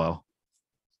it for a while.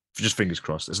 Just fingers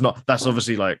crossed. It's not. That's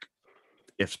obviously like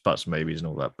ifs, buts, maybes, and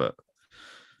all that. But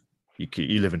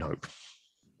you live in hope.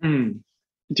 Do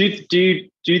you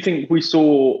think we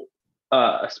saw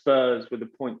a Spurs with a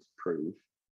point to prove?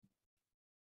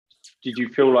 Did you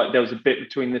feel like there was a bit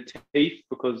between the teeth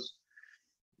because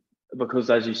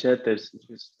as you said, there's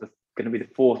going to be the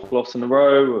 4th loss in a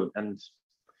row, and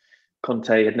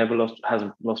Conte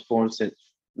hasn't lost 4 since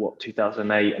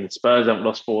 2008, and Spurs haven't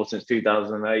lost 4 since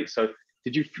 2008. So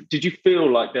did you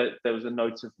feel like there was a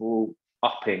noticeable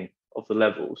upping of the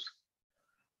levels?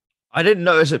 I didn't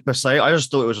notice it per se. I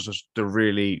just thought it was just a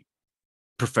really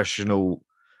professional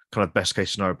kind of best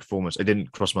case scenario performance. It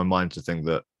didn't cross my mind to think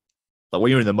that, like, when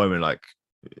you're in the moment, like,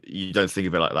 you don't think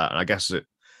of it like that. And I guess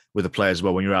with the players as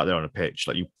well, when you're out there on a pitch,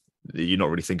 like you're not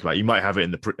really thinking about it. You might have it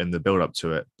in the build up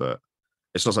to it, but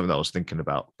it's not something that I was thinking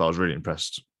about. But I was really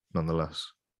impressed nonetheless.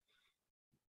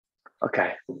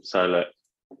 Okay, so look,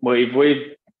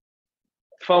 we've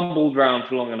fumbled around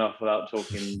for long enough without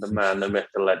talking the man, the myth,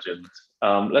 the legend.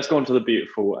 Let's go on to the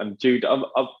beautiful. And Jude,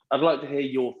 I'd like to hear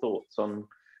your thoughts on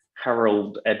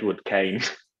Harold Edward Kane.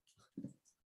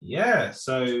 Yeah,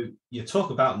 so you talk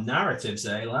about narratives,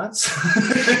 lads?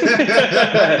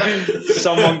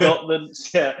 Someone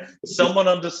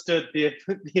understood the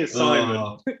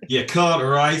assignment. You can't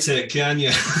write it, can you?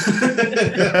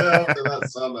 After that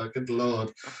summer, good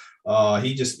Lord.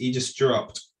 He just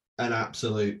dropped an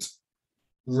absolute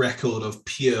record of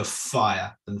pure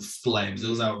fire and flames. It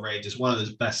was outrageous. One of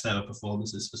his best ever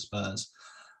performances for Spurs.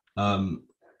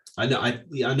 I know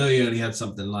he only had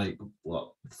something like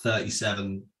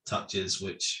 37 touches,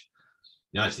 which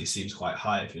actually seems quite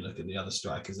high if you look at the other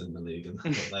strikers in the league and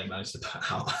what they managed to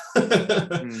put out.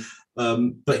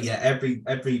 But yeah,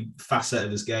 every facet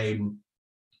of his game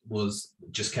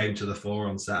just came to the fore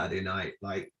on Saturday night.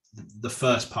 Like the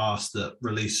first pass that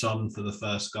released Son for the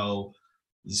first goal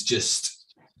is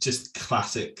just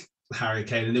classic Harry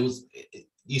Kane, and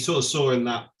you sort of saw in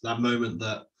that moment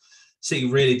that City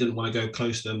really didn't want to go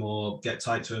close to him or get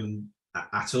tight to him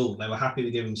at all. They were happy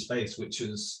to give him space, which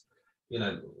was,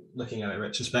 looking at it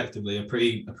retrospectively, a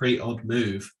pretty odd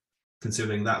move,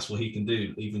 considering that's what he can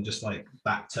do, even just like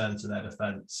back turn to their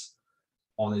defence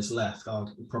on his left,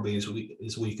 probably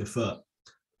his weaker foot.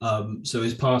 So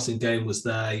his passing game was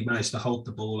there. He managed to hold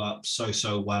the ball up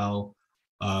so well.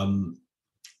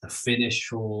 A finish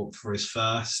for his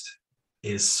first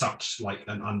is such like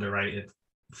an underrated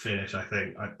finish. I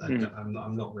think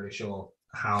I'm not really sure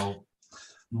how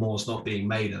more's not being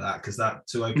made of that, because that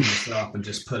to open it up and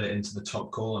just put it into the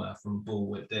top corner from ball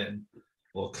whipped in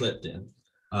or clipped in.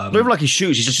 Not even like he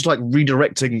shoots; he's just like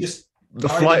redirecting the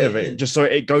flight of it, just so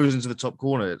it goes into the top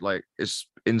corner. Like it's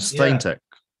insane tech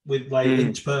with like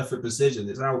inch perfect precision.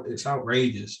 It's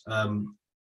outrageous.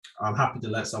 I'm happy to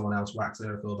let someone else wax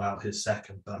lyrical about his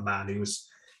second, but man, it was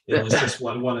just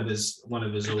one of his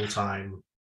all-time,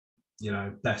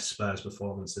 best Spurs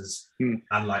performances,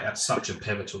 and like at such a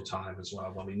pivotal time as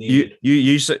well when we needed.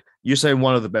 You're saying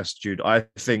one of the best, Jude. I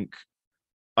think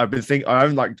I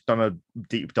haven't like done a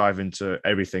deep dive into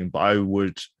everything, but I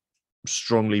would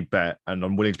strongly bet, and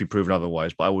I'm willing to be proven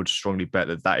otherwise, but I would strongly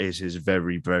bet that is his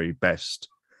very, very best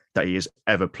that he has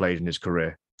ever played in his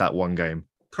career. That one game.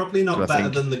 Probably not better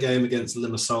than the game against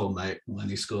Limassol, mate, when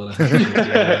he scored.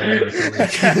 Yeah,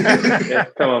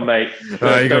 come on, mate.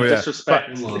 Don't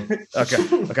disrespect.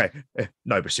 Okay.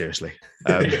 No, but seriously.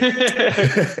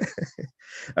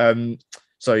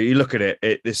 So you look at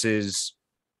it. This is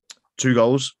 2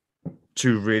 goals,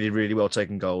 2 really, really well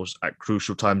taken goals at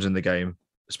crucial times in the game,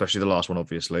 especially the last one,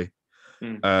 obviously.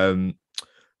 The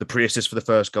pre-assist for the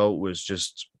first goal was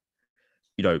just,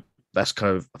 that's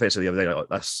kind of, I think I said the other day, like,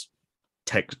 that's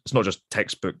it's not just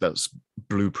textbook, that's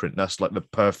blueprint. That's like the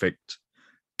perfect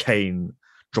Kane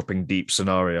dropping deep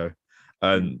scenario.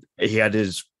 And he had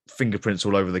his fingerprints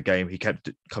all over the game. He kept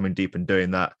coming deep and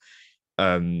doing that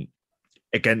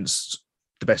against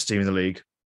the best team in the league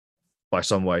by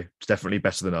some way. It's definitely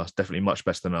better than us, definitely much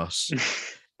better than us.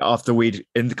 After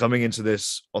coming into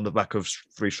this on the back of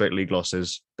 3 straight league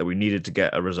losses, that we needed to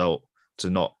get a result to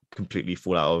not completely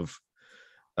fall out of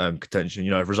contention.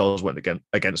 If results went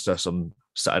against us on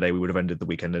Saturday, we would have ended the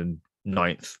weekend in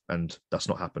 9th, and that's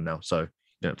not happened now. So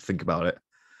think about it.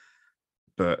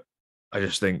 But I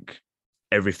just think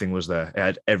everything was there. It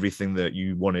had everything that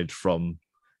you wanted from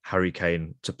Harry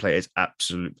Kane to play his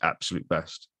absolute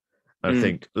best. And I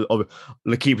think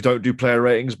L'Équipe don't do player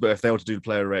ratings, but if they were to do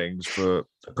player ratings for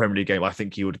a Premier League game, I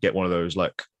think he would get one of those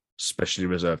like specially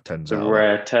reserved 10s. The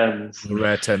rare 10s. The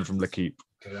rare 10 from L'Équipe.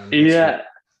 Yeah.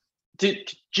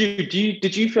 Did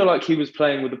you feel like he was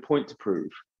playing with a point to prove?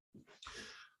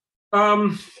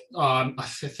 I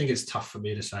think it's tough for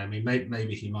me to say. I mean,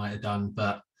 maybe he might have done,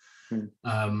 but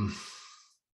I'm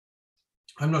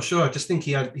not sure. I just think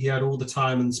he had all the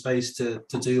time and space to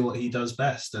do what he does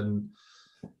best, and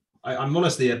I'm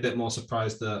honestly a bit more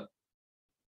surprised that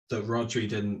Rodri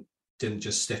didn't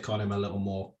just stick on him a little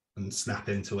more and snap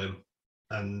into him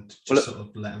and just sort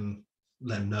of let him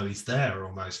know he's there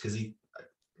almost, because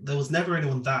there was never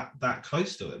anyone that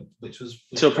close to him, which was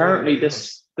so apparently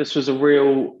this was a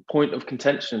real point of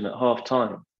contention at half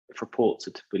time. If reports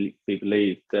are to be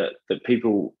believed, that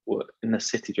people were in the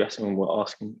City dressing room were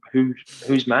asking,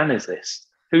 whose man is this?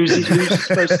 Who's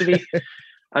supposed to be?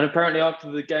 And apparently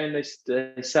after the game, they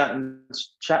sat and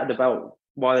chatted about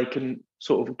why they couldn't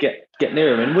sort of get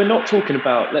near him. And we're not talking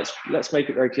about, let's make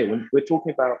it very clear, we're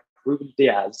talking about Ruben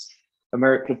Diaz,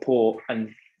 Aymeric Laporte,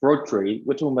 and Rodri.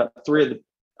 We're talking about 3 of the,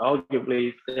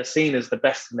 arguably, they're seen as the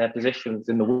best in their positions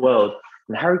in the world.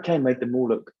 And Harry Kane made them all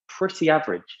look pretty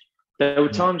average. There were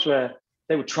times where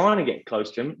they were trying to get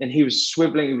close to him and he was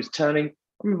swiveling, he was turning. I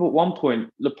remember at one point,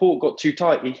 Laporte got too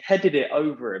tight. He headed it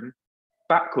over him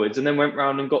backwards and then went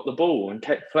round and got the ball and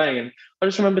kept playing. And I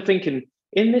just remember thinking,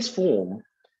 in this form,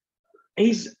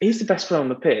 he's the best player on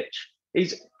the pitch.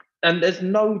 And there's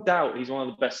no doubt he's one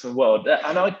of the best in the world.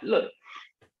 And I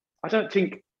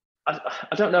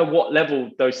don't know what level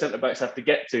those centre-backs have to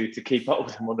get to keep up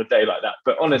with him on a day like that.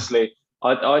 But honestly,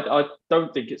 I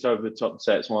don't think it's over the top to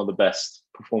say it's one of the best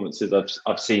performances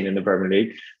I've seen in the Premier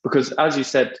League. Because as you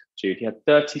said, Jude, he had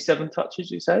 37 touches,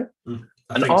 you say?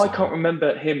 I can't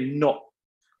remember him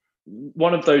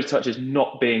one of those touches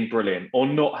not being brilliant or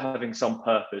not having some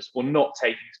purpose or not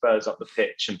taking Spurs up the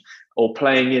pitch or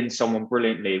playing in someone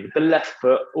brilliantly with the left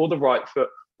foot or the right foot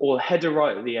or header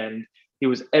right at the end. He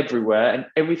was everywhere and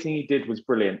everything he did was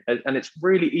brilliant. And it's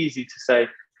really easy to say,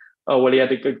 oh, well, he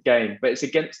had a good game. But it's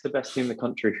against the best team in the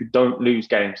country who don't lose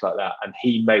games like that. And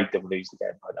he made them lose the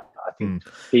game like that. I think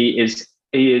he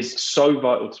is so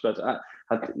vital to Spurs.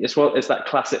 It's that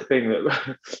classic thing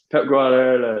that Pep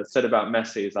Guardiola said about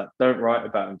Messi. Is like, don't write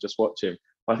about him, just watch him.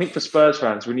 I think for Spurs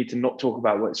fans, we need to not talk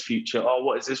about what's future. Oh,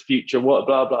 what is his future? What,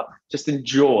 blah, blah. Just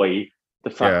enjoy the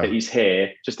fact that he's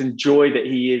here. Just enjoy that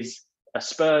he is a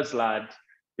Spurs lad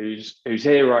who's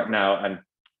here right now, and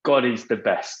God, he's the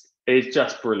best. It's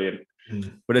just brilliant.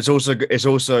 But it's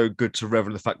also good to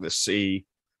revel in the fact that City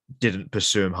didn't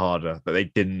pursue him harder, that they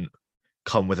didn't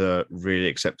come with a really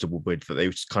acceptable bid, that they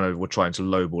kind of were trying to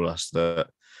lowball us. That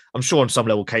I'm sure on some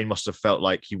level Kane must have felt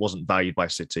like he wasn't valued by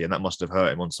City, and that must have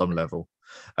hurt him on some level.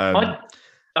 I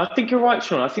think you're right,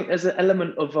 Sean. I think there's an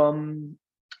element of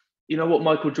you know what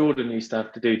Michael Jordan used to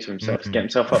have to do to himself to get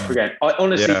himself up for a game. I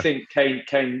honestly think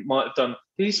Kane might have done.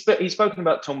 He's spoken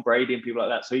about Tom Brady and people like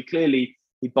that, so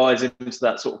he buys into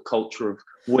that sort of culture of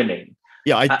winning.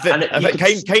 Yeah, I think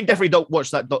Kane see definitely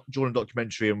watched that Jordan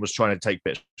documentary and was trying to take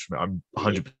bits from it. I'm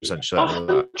 100% certain of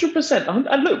that. 100%.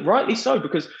 And look, rightly so,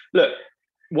 because look,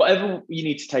 whatever you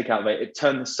need to take out of it, it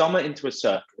turned the summer into a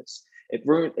circus.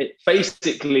 It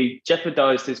basically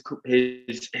jeopardized his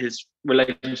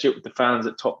relationship with the fans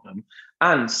at Tottenham.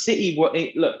 And City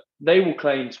look, they will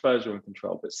claim Spurs were in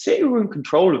control, but City were in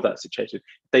control of that situation.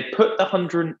 They put the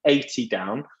 180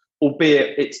 down,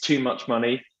 albeit it's too much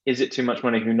money. Is it too much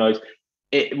money? Who knows?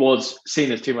 It was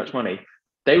seen as too much money.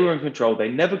 They were in control. They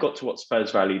never got to what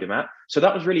Spurs valued him at. So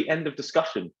that was really end of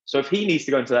discussion. So if he needs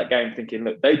to go into that game thinking,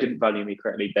 look, they didn't value me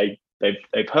correctly,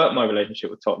 they've hurt my relationship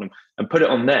with Tottenham, and put it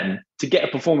on them to get a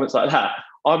performance like that,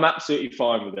 I'm absolutely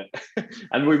fine with it.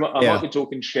 And I might be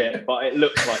talking shit, but it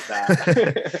looks like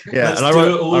that. Yeah, let's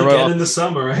do it all again in the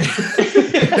summer, right?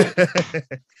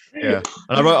 Yeah,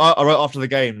 and I wrote after the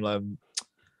game.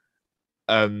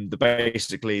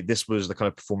 Basically, this was the kind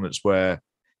of performance where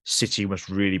City must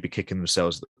really be kicking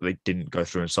themselves that they didn't go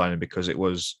through and sign him, because it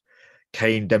was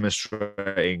Kane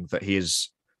demonstrating that he is,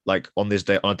 like, on a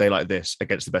day like this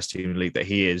against the best team in the league, that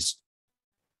he is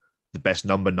the best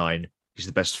number 9. He's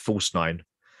the best false 9.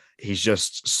 He's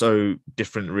just so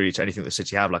different, really, to anything that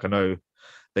City have. Like, I know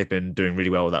they've been doing really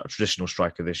well with that traditional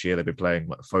striker this year. They've been playing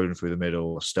like Foden through the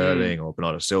middle, or Sterling, or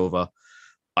Bernardo Silva.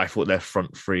 I thought their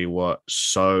front three were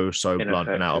so blunt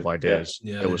and out of ideas.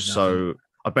 Yeah, it was so.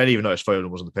 I barely even noticed Foden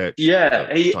was on the pitch.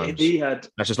 Yeah, he had.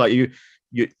 That's just like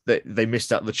they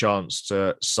missed out the chance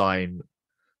to sign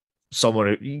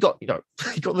someone who got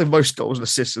the most goals and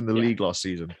assists in the league last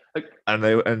season,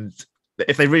 and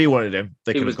if they really wanted him,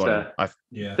 they could have got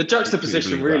him. The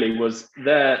juxtaposition really was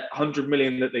their 100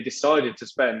 million that they decided to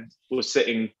spend was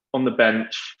sitting on the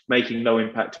bench, making no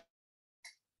impact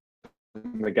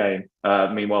in the game.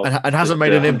 Meanwhile, and hasn't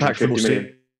made an impact for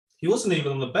million. He wasn't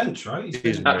even on the bench, right?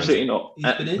 Absolutely not.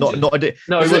 He's been injured.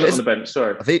 No, he wasn't on the bench.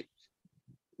 Sorry. I think.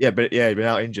 Yeah, but he'd been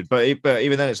out injured. But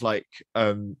even then, it's like,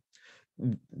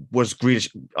 was Grealish?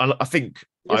 I think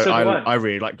I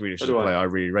really like Grealish as a player. I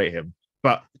really rate him.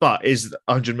 But is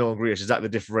 100 million Grealish? Is that the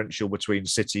differential between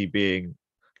City being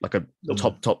like a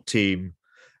top team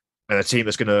and a team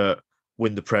that's going to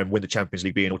win the Prem, win the Champions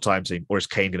League, be an all-time team, or is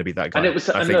Kane going to be that guy?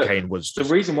 I think Kane was the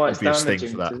reason why it's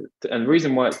damaging. And the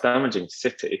reason why it's damaging to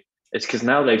City is because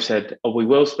now they've said, "Oh, we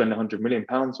will spend 100 million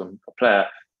pounds on a player."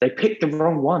 They picked the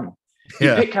wrong one.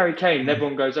 You pick Harry Kane, and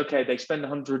everyone goes, "Okay, they spend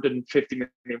 150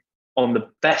 million on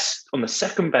the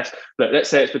second best." Look, let's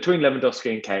say it's between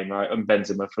Lewandowski and Kane, right, and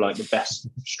Benzema for like the best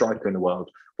striker in the world.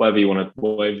 Whatever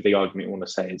the argument you want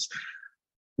to say is,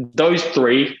 those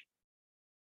three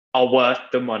are worth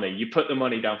the money. You put the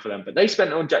money down for them, but they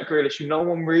spent it on Jack Grealish, who no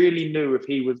one really knew if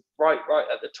he was right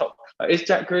at the top. Is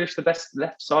Jack Grealish the best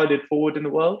left-sided forward in the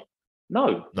world?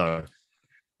 No,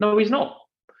 he's not.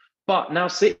 But now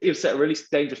City have set a really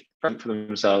dangerous precedent for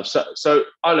themselves. So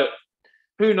I look.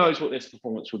 Who knows what this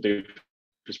performance will do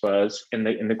for Spurs in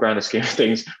the grander scheme of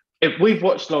things? If we've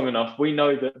watched long enough, we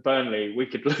know that Burnley, we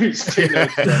could lose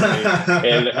 2-0 to Burnley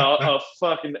in a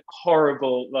fucking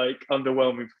horrible, like,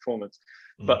 underwhelming performance.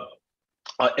 But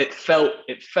it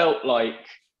felt like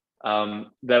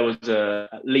there was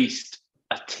at least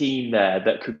a team there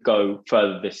that could go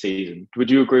further this season.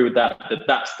 Would you agree with that?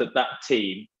 That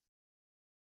team,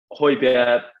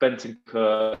 Højbjerg,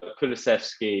 Bentancur,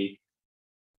 Kulusevski,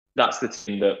 that's the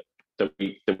team that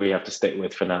we have to stick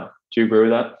with for now. Do you agree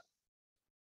with that?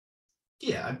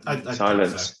 Yeah, I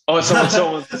silence. So.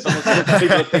 Someone.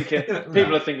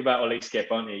 People are thinking about Ollie Skip,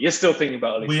 aren't you? You're still thinking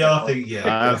about Ollie. We are thinking.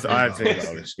 Yeah, I'm thinking about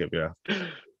Ollie Skip. Yeah,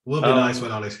 will be nice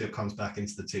when Ollie Skip comes back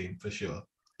into the team for sure.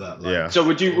 But So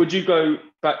would you go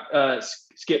back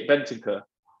Skip Bentancur?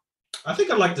 I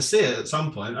think I'd like to see it at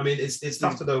some point. I mean, it's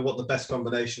tough to know what the best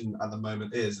combination at the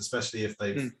moment is, especially if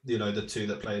they've, the two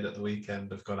that played at the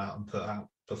weekend have gone out and put out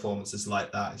performances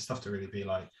like that. It's tough to really be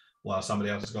like, well, somebody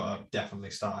else has got to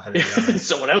definitely start ahead of the others.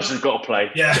 Someone else has got to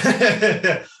play. Yeah.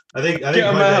 I think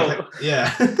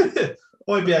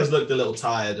Højbjerg has looked a little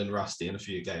tired and rusty in a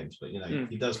few games, but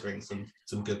he does bring some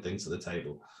good things to the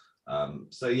table.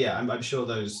 So yeah, I'm sure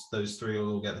those three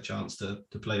will all get the chance to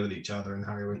play with each other, and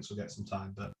Harry Winks will get some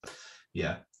time. But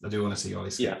yeah, I do want to see Ollie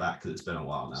Skip back because it's been a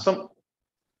while now.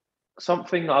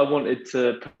 Something I wanted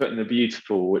to put in the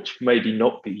beautiful, which maybe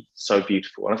not be so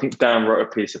beautiful, and I think Dan wrote a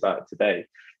piece about it today,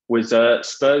 was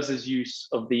Spurs' use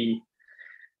of the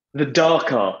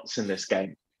dark arts in this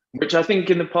game, which I think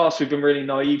in the past we've been really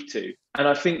naive to. And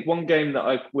I think one game that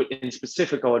I would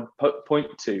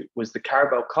point to was the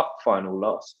Carabao Cup final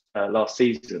last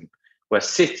season, where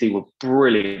City were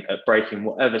brilliant at breaking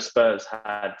whatever Spurs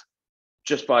had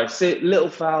just by little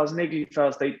fouls, niggly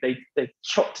fouls. They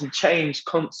chopped and changed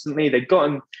constantly. They got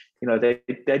in,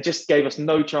 they just gave us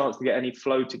no chance to get any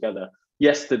flow together.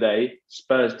 Yesterday,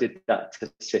 Spurs did that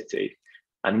to City.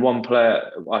 And one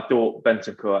player, I thought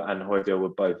Bentancur and Højbjerg were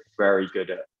both very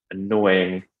good at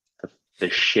annoying the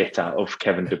shit out of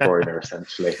Kevin De Bruyne,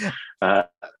 essentially.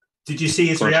 Did you see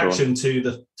his reaction to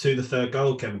the third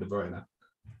goal, Kevin De Bruyne?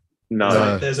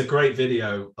 No. There's a great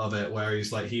video of it where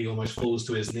he's like, he almost falls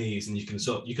to his knees, and you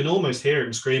can almost hear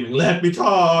him screaming, "Let me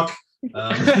talk." No,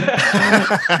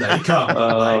 he can't.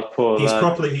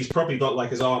 He's probably got like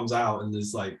his arms out and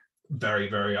is like very,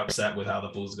 very upset with how the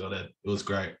ball's got in. It was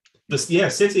great. But yeah,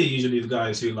 City are usually the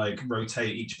guys who like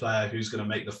rotate each player who's going to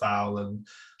make the foul, and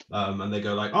they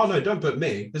go like, "Oh no, don't put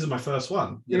me. This is my first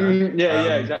one."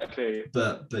 Yeah, exactly.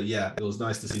 But yeah, it was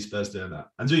nice to see Spurs doing that.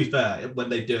 And to be fair, when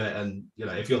they do it, and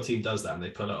if your team does that and they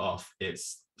pull it off,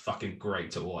 it's fucking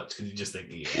great to watch because you just think,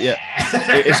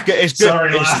 it's good.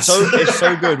 Sorry, it's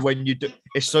so good when you do.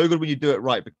 It's so good when you do it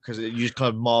right because you just kind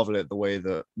of marvel at the way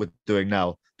that we're doing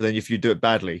now. But then if you do it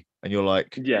badly, and you're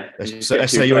like, let's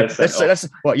say you're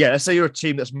a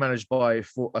team that's managed by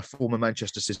a former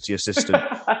Manchester City assistant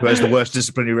who has the worst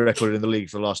disciplinary record in the league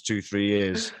for the last 2-3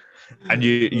 years, and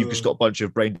you've just got a bunch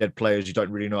of brain dead players who don't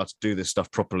really know how to do this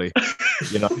stuff properly.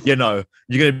 You're going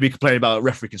to be complaining about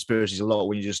referee conspiracies a lot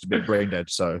when you're just a bit brain dead.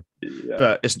 So,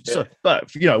 but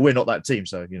we're not that team,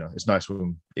 so it's nice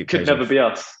when it could never be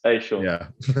us, Sean? Yeah.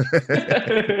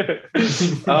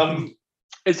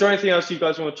 Is there anything else you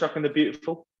guys want to chuck in the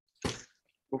beautiful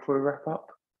before we wrap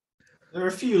up? There are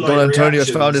a few. Don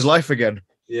Antonio's found his life again.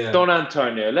 Yeah, Don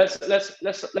Antonio. Let's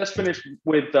finish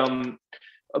with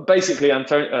basically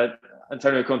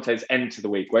Antonio Conte's end to the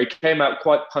week, where he came out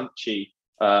quite punchy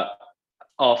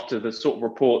after the sort of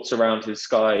reports around his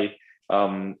Sky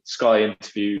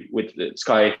interview with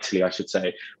Sky Italy, I should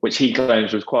say, which he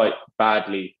claims was quite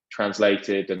badly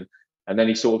translated, and then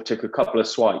he sort of took a couple of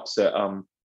swipes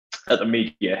at the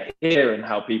media here and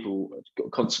how people are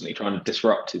constantly trying to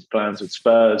disrupt his plans with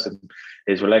Spurs and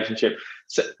his relationship.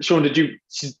 So, Sean, did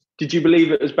you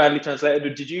believe it was badly translated,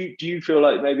 or do you feel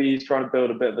like maybe he's trying to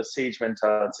build a bit of a siege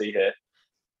mentality here?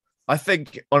 I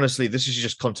think honestly, this is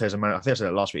just Conte as a man. I think I said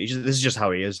it last week. This is just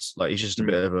how he is. Like he's just a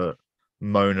bit of a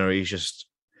moaner.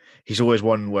 He's always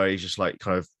one where he's just like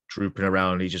kind of drooping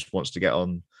around. He just wants to get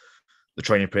on the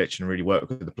training pitch and really work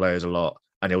with the players a lot,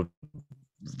 and he'll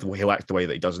act the way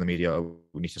that he does in the media.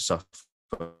 We need to suffer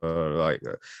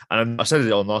and I said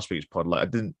it on last week's pod. Like I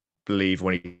didn't believe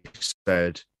when he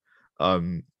said,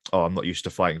 "I'm not used to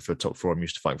fighting for top four. I'm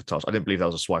used to fighting for tops." I didn't believe that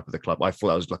was a swipe of the club. I thought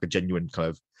that was like a genuine kind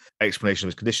of explanation of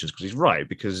his conditions because he's right.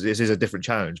 Because this is a different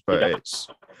challenge, but it's.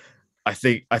 I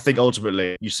think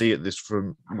ultimately you see it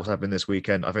from what's happened this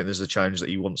weekend. I think this is a challenge that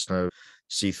he wants to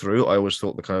see through. I always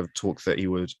thought the kind of talk that he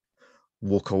would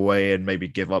walk away and maybe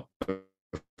give up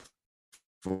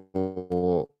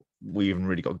before we even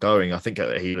really got going. I think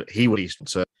he would lead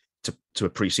to a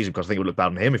pre-season because I think it would look bad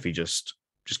on him if he just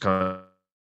kind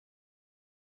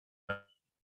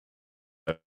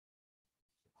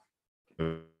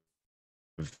of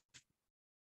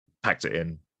packed it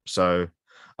in. So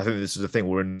I think this is the thing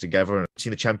we're in together. And seen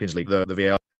the Champions League, the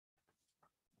VAR,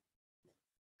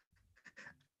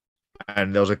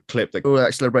 and there was a clip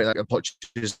that celebrate like Poch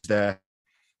is there.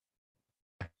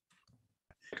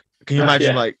 Can you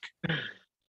imagine like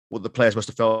what the players must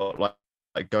have felt like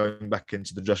going back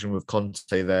into the dressing room with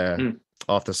Conte there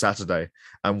after Saturday,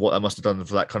 and what that must have done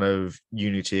for that kind of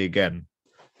unity again?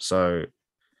 So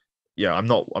yeah, I'm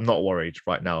not worried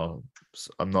right now.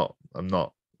 I'm not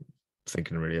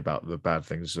thinking really about the bad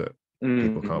things that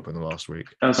people come up in the last week.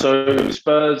 And so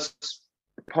Spurs,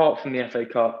 apart from the FA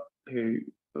Cup,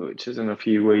 which is in a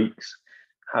few weeks,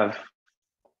 have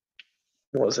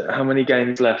how many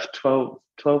games left? 12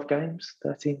 games?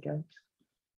 13 games?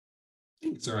 I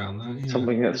think it's around that.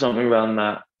 Yeah. Something around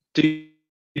that. Do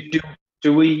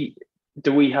we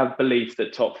have belief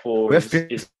that top four is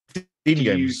 15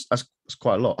 games? That's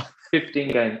quite a lot.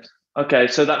 15 games. Okay,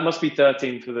 so that must be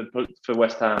 13 for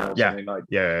West Ham or something like.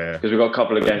 Yeah. Because we've got a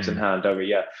couple of games in hand, don't we?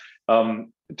 Yeah.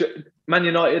 Man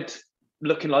United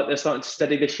looking like they're starting to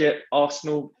steady the ship.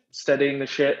 Arsenal steadying the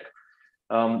ship.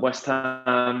 West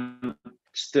Ham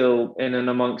still in and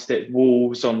amongst it.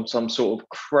 Wolves on some sort of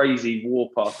crazy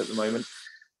warpath at the moment.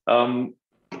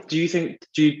 Do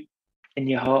you, in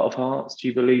your heart of hearts, do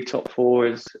you believe top four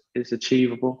is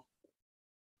achievable?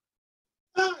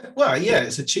 Well, yeah,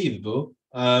 it's achievable.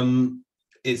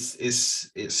 It's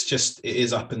just it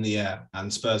is up in the air,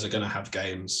 and Spurs are going to have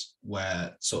games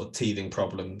where sort of teething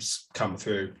problems come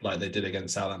through, like they did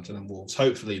against Southampton and Wolves.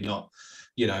 Hopefully not,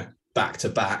 back to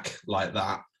back like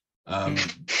that.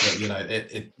 But, you know,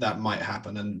 that might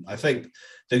happen. And I think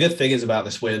the good thing is about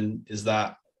this win is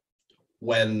that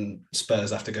when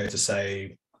Spurs have to go to,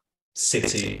 say,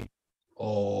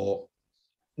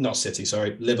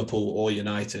 Liverpool or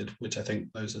United, which I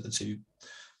think those are the two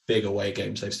big away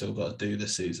games they've still got to do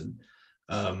this season,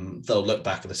 they'll look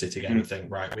back at the City game and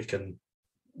think, right, we can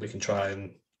try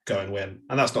and go and win.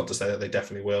 And that's not to say that they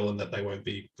definitely will and that they won't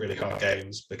be really hard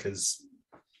games, because,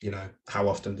 you know, how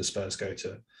often do Spurs go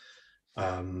to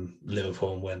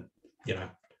Liverpool and win? You know,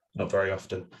 not very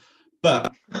often.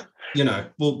 But, you know,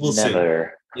 we'll see.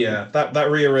 Yeah,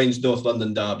 that rearranged North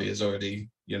London derby is already,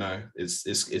 you know,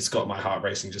 it's got my heart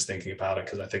racing just thinking about it,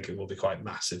 because I think it will be quite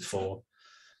massive for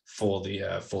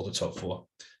the top four.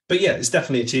 But yeah, it's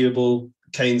definitely achievable.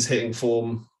 Kane's hitting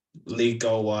form league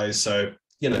goal wise, so,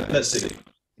 you know, let's see.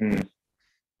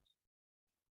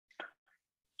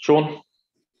 Sean,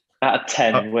 out of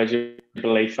 10, where's your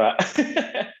belief at?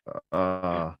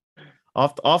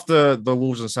 After the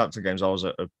Wolves and Southampton games, I was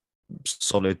at a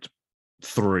solid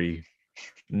 3.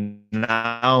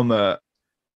 Now I'm at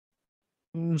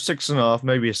 6.5,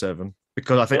 maybe a 7,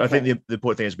 because I think the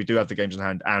important thing is we do have the games in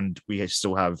hand, and we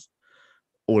still have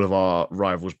all of our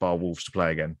rivals bar Wolves to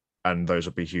play again, and those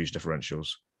will be huge differentials.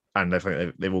 And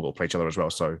they've all got to play each other as well,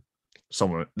 so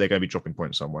they're going to be dropping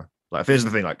points somewhere. Like, here's the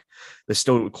thing, like, there's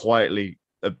still quietly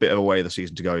a bit of a way of the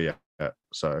season to go yet.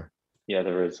 So yeah,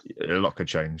 there is. A lot could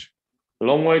change. A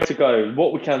long way to go.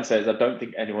 What we can say is I don't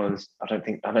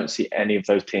see any of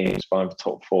those teams by the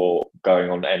top 4 going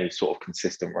on any sort of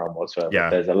consistent run whatsoever. Yeah.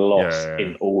 There's a loss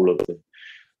in all of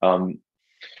them.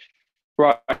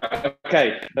 Right.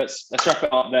 Okay. Let's wrap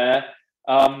it up there.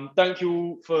 Thank you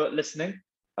all for listening.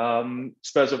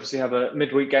 Spurs obviously have a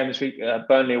midweek game this week,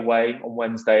 Burnley away on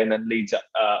Wednesday, and then Leeds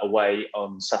away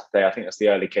on Saturday. I think that's the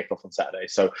early kickoff on Saturday.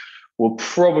 So we'll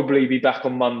probably be back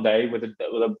on Monday with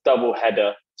a double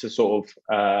header to sort of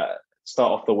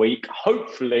start off the week.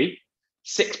 Hopefully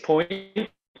 6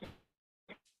 points.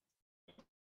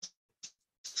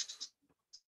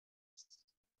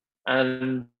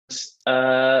 And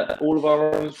all of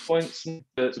our own points.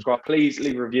 Subscribe. Please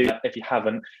leave a review if you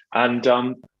haven't. And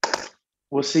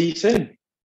we'll see you soon.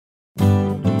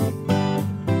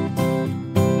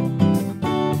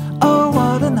 Oh,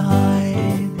 what a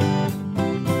night.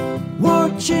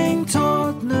 Watching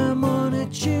Tottenham on a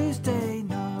Tuesday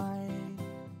night.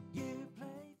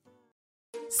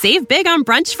 Save big on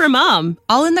brunch for mom,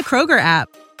 all in the Kroger app.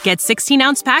 Get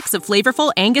 16-ounce packs of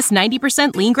flavorful Angus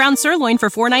 90% lean ground sirloin for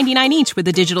 $4.99 each with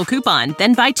a digital coupon.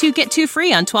 Then buy 2, get 2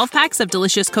 free on 12 packs of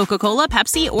delicious Coca-Cola,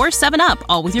 Pepsi, or 7-Up,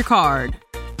 all with your card.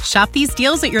 Shop these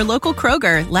deals at your local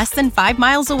Kroger, less than 5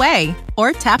 miles away.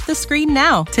 Or tap the screen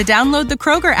now to download the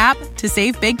Kroger app to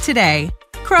save big today.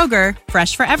 Kroger,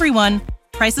 fresh for everyone.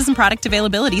 Prices and product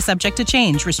availability subject to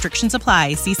change. Restrictions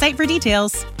apply. See site for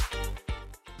details.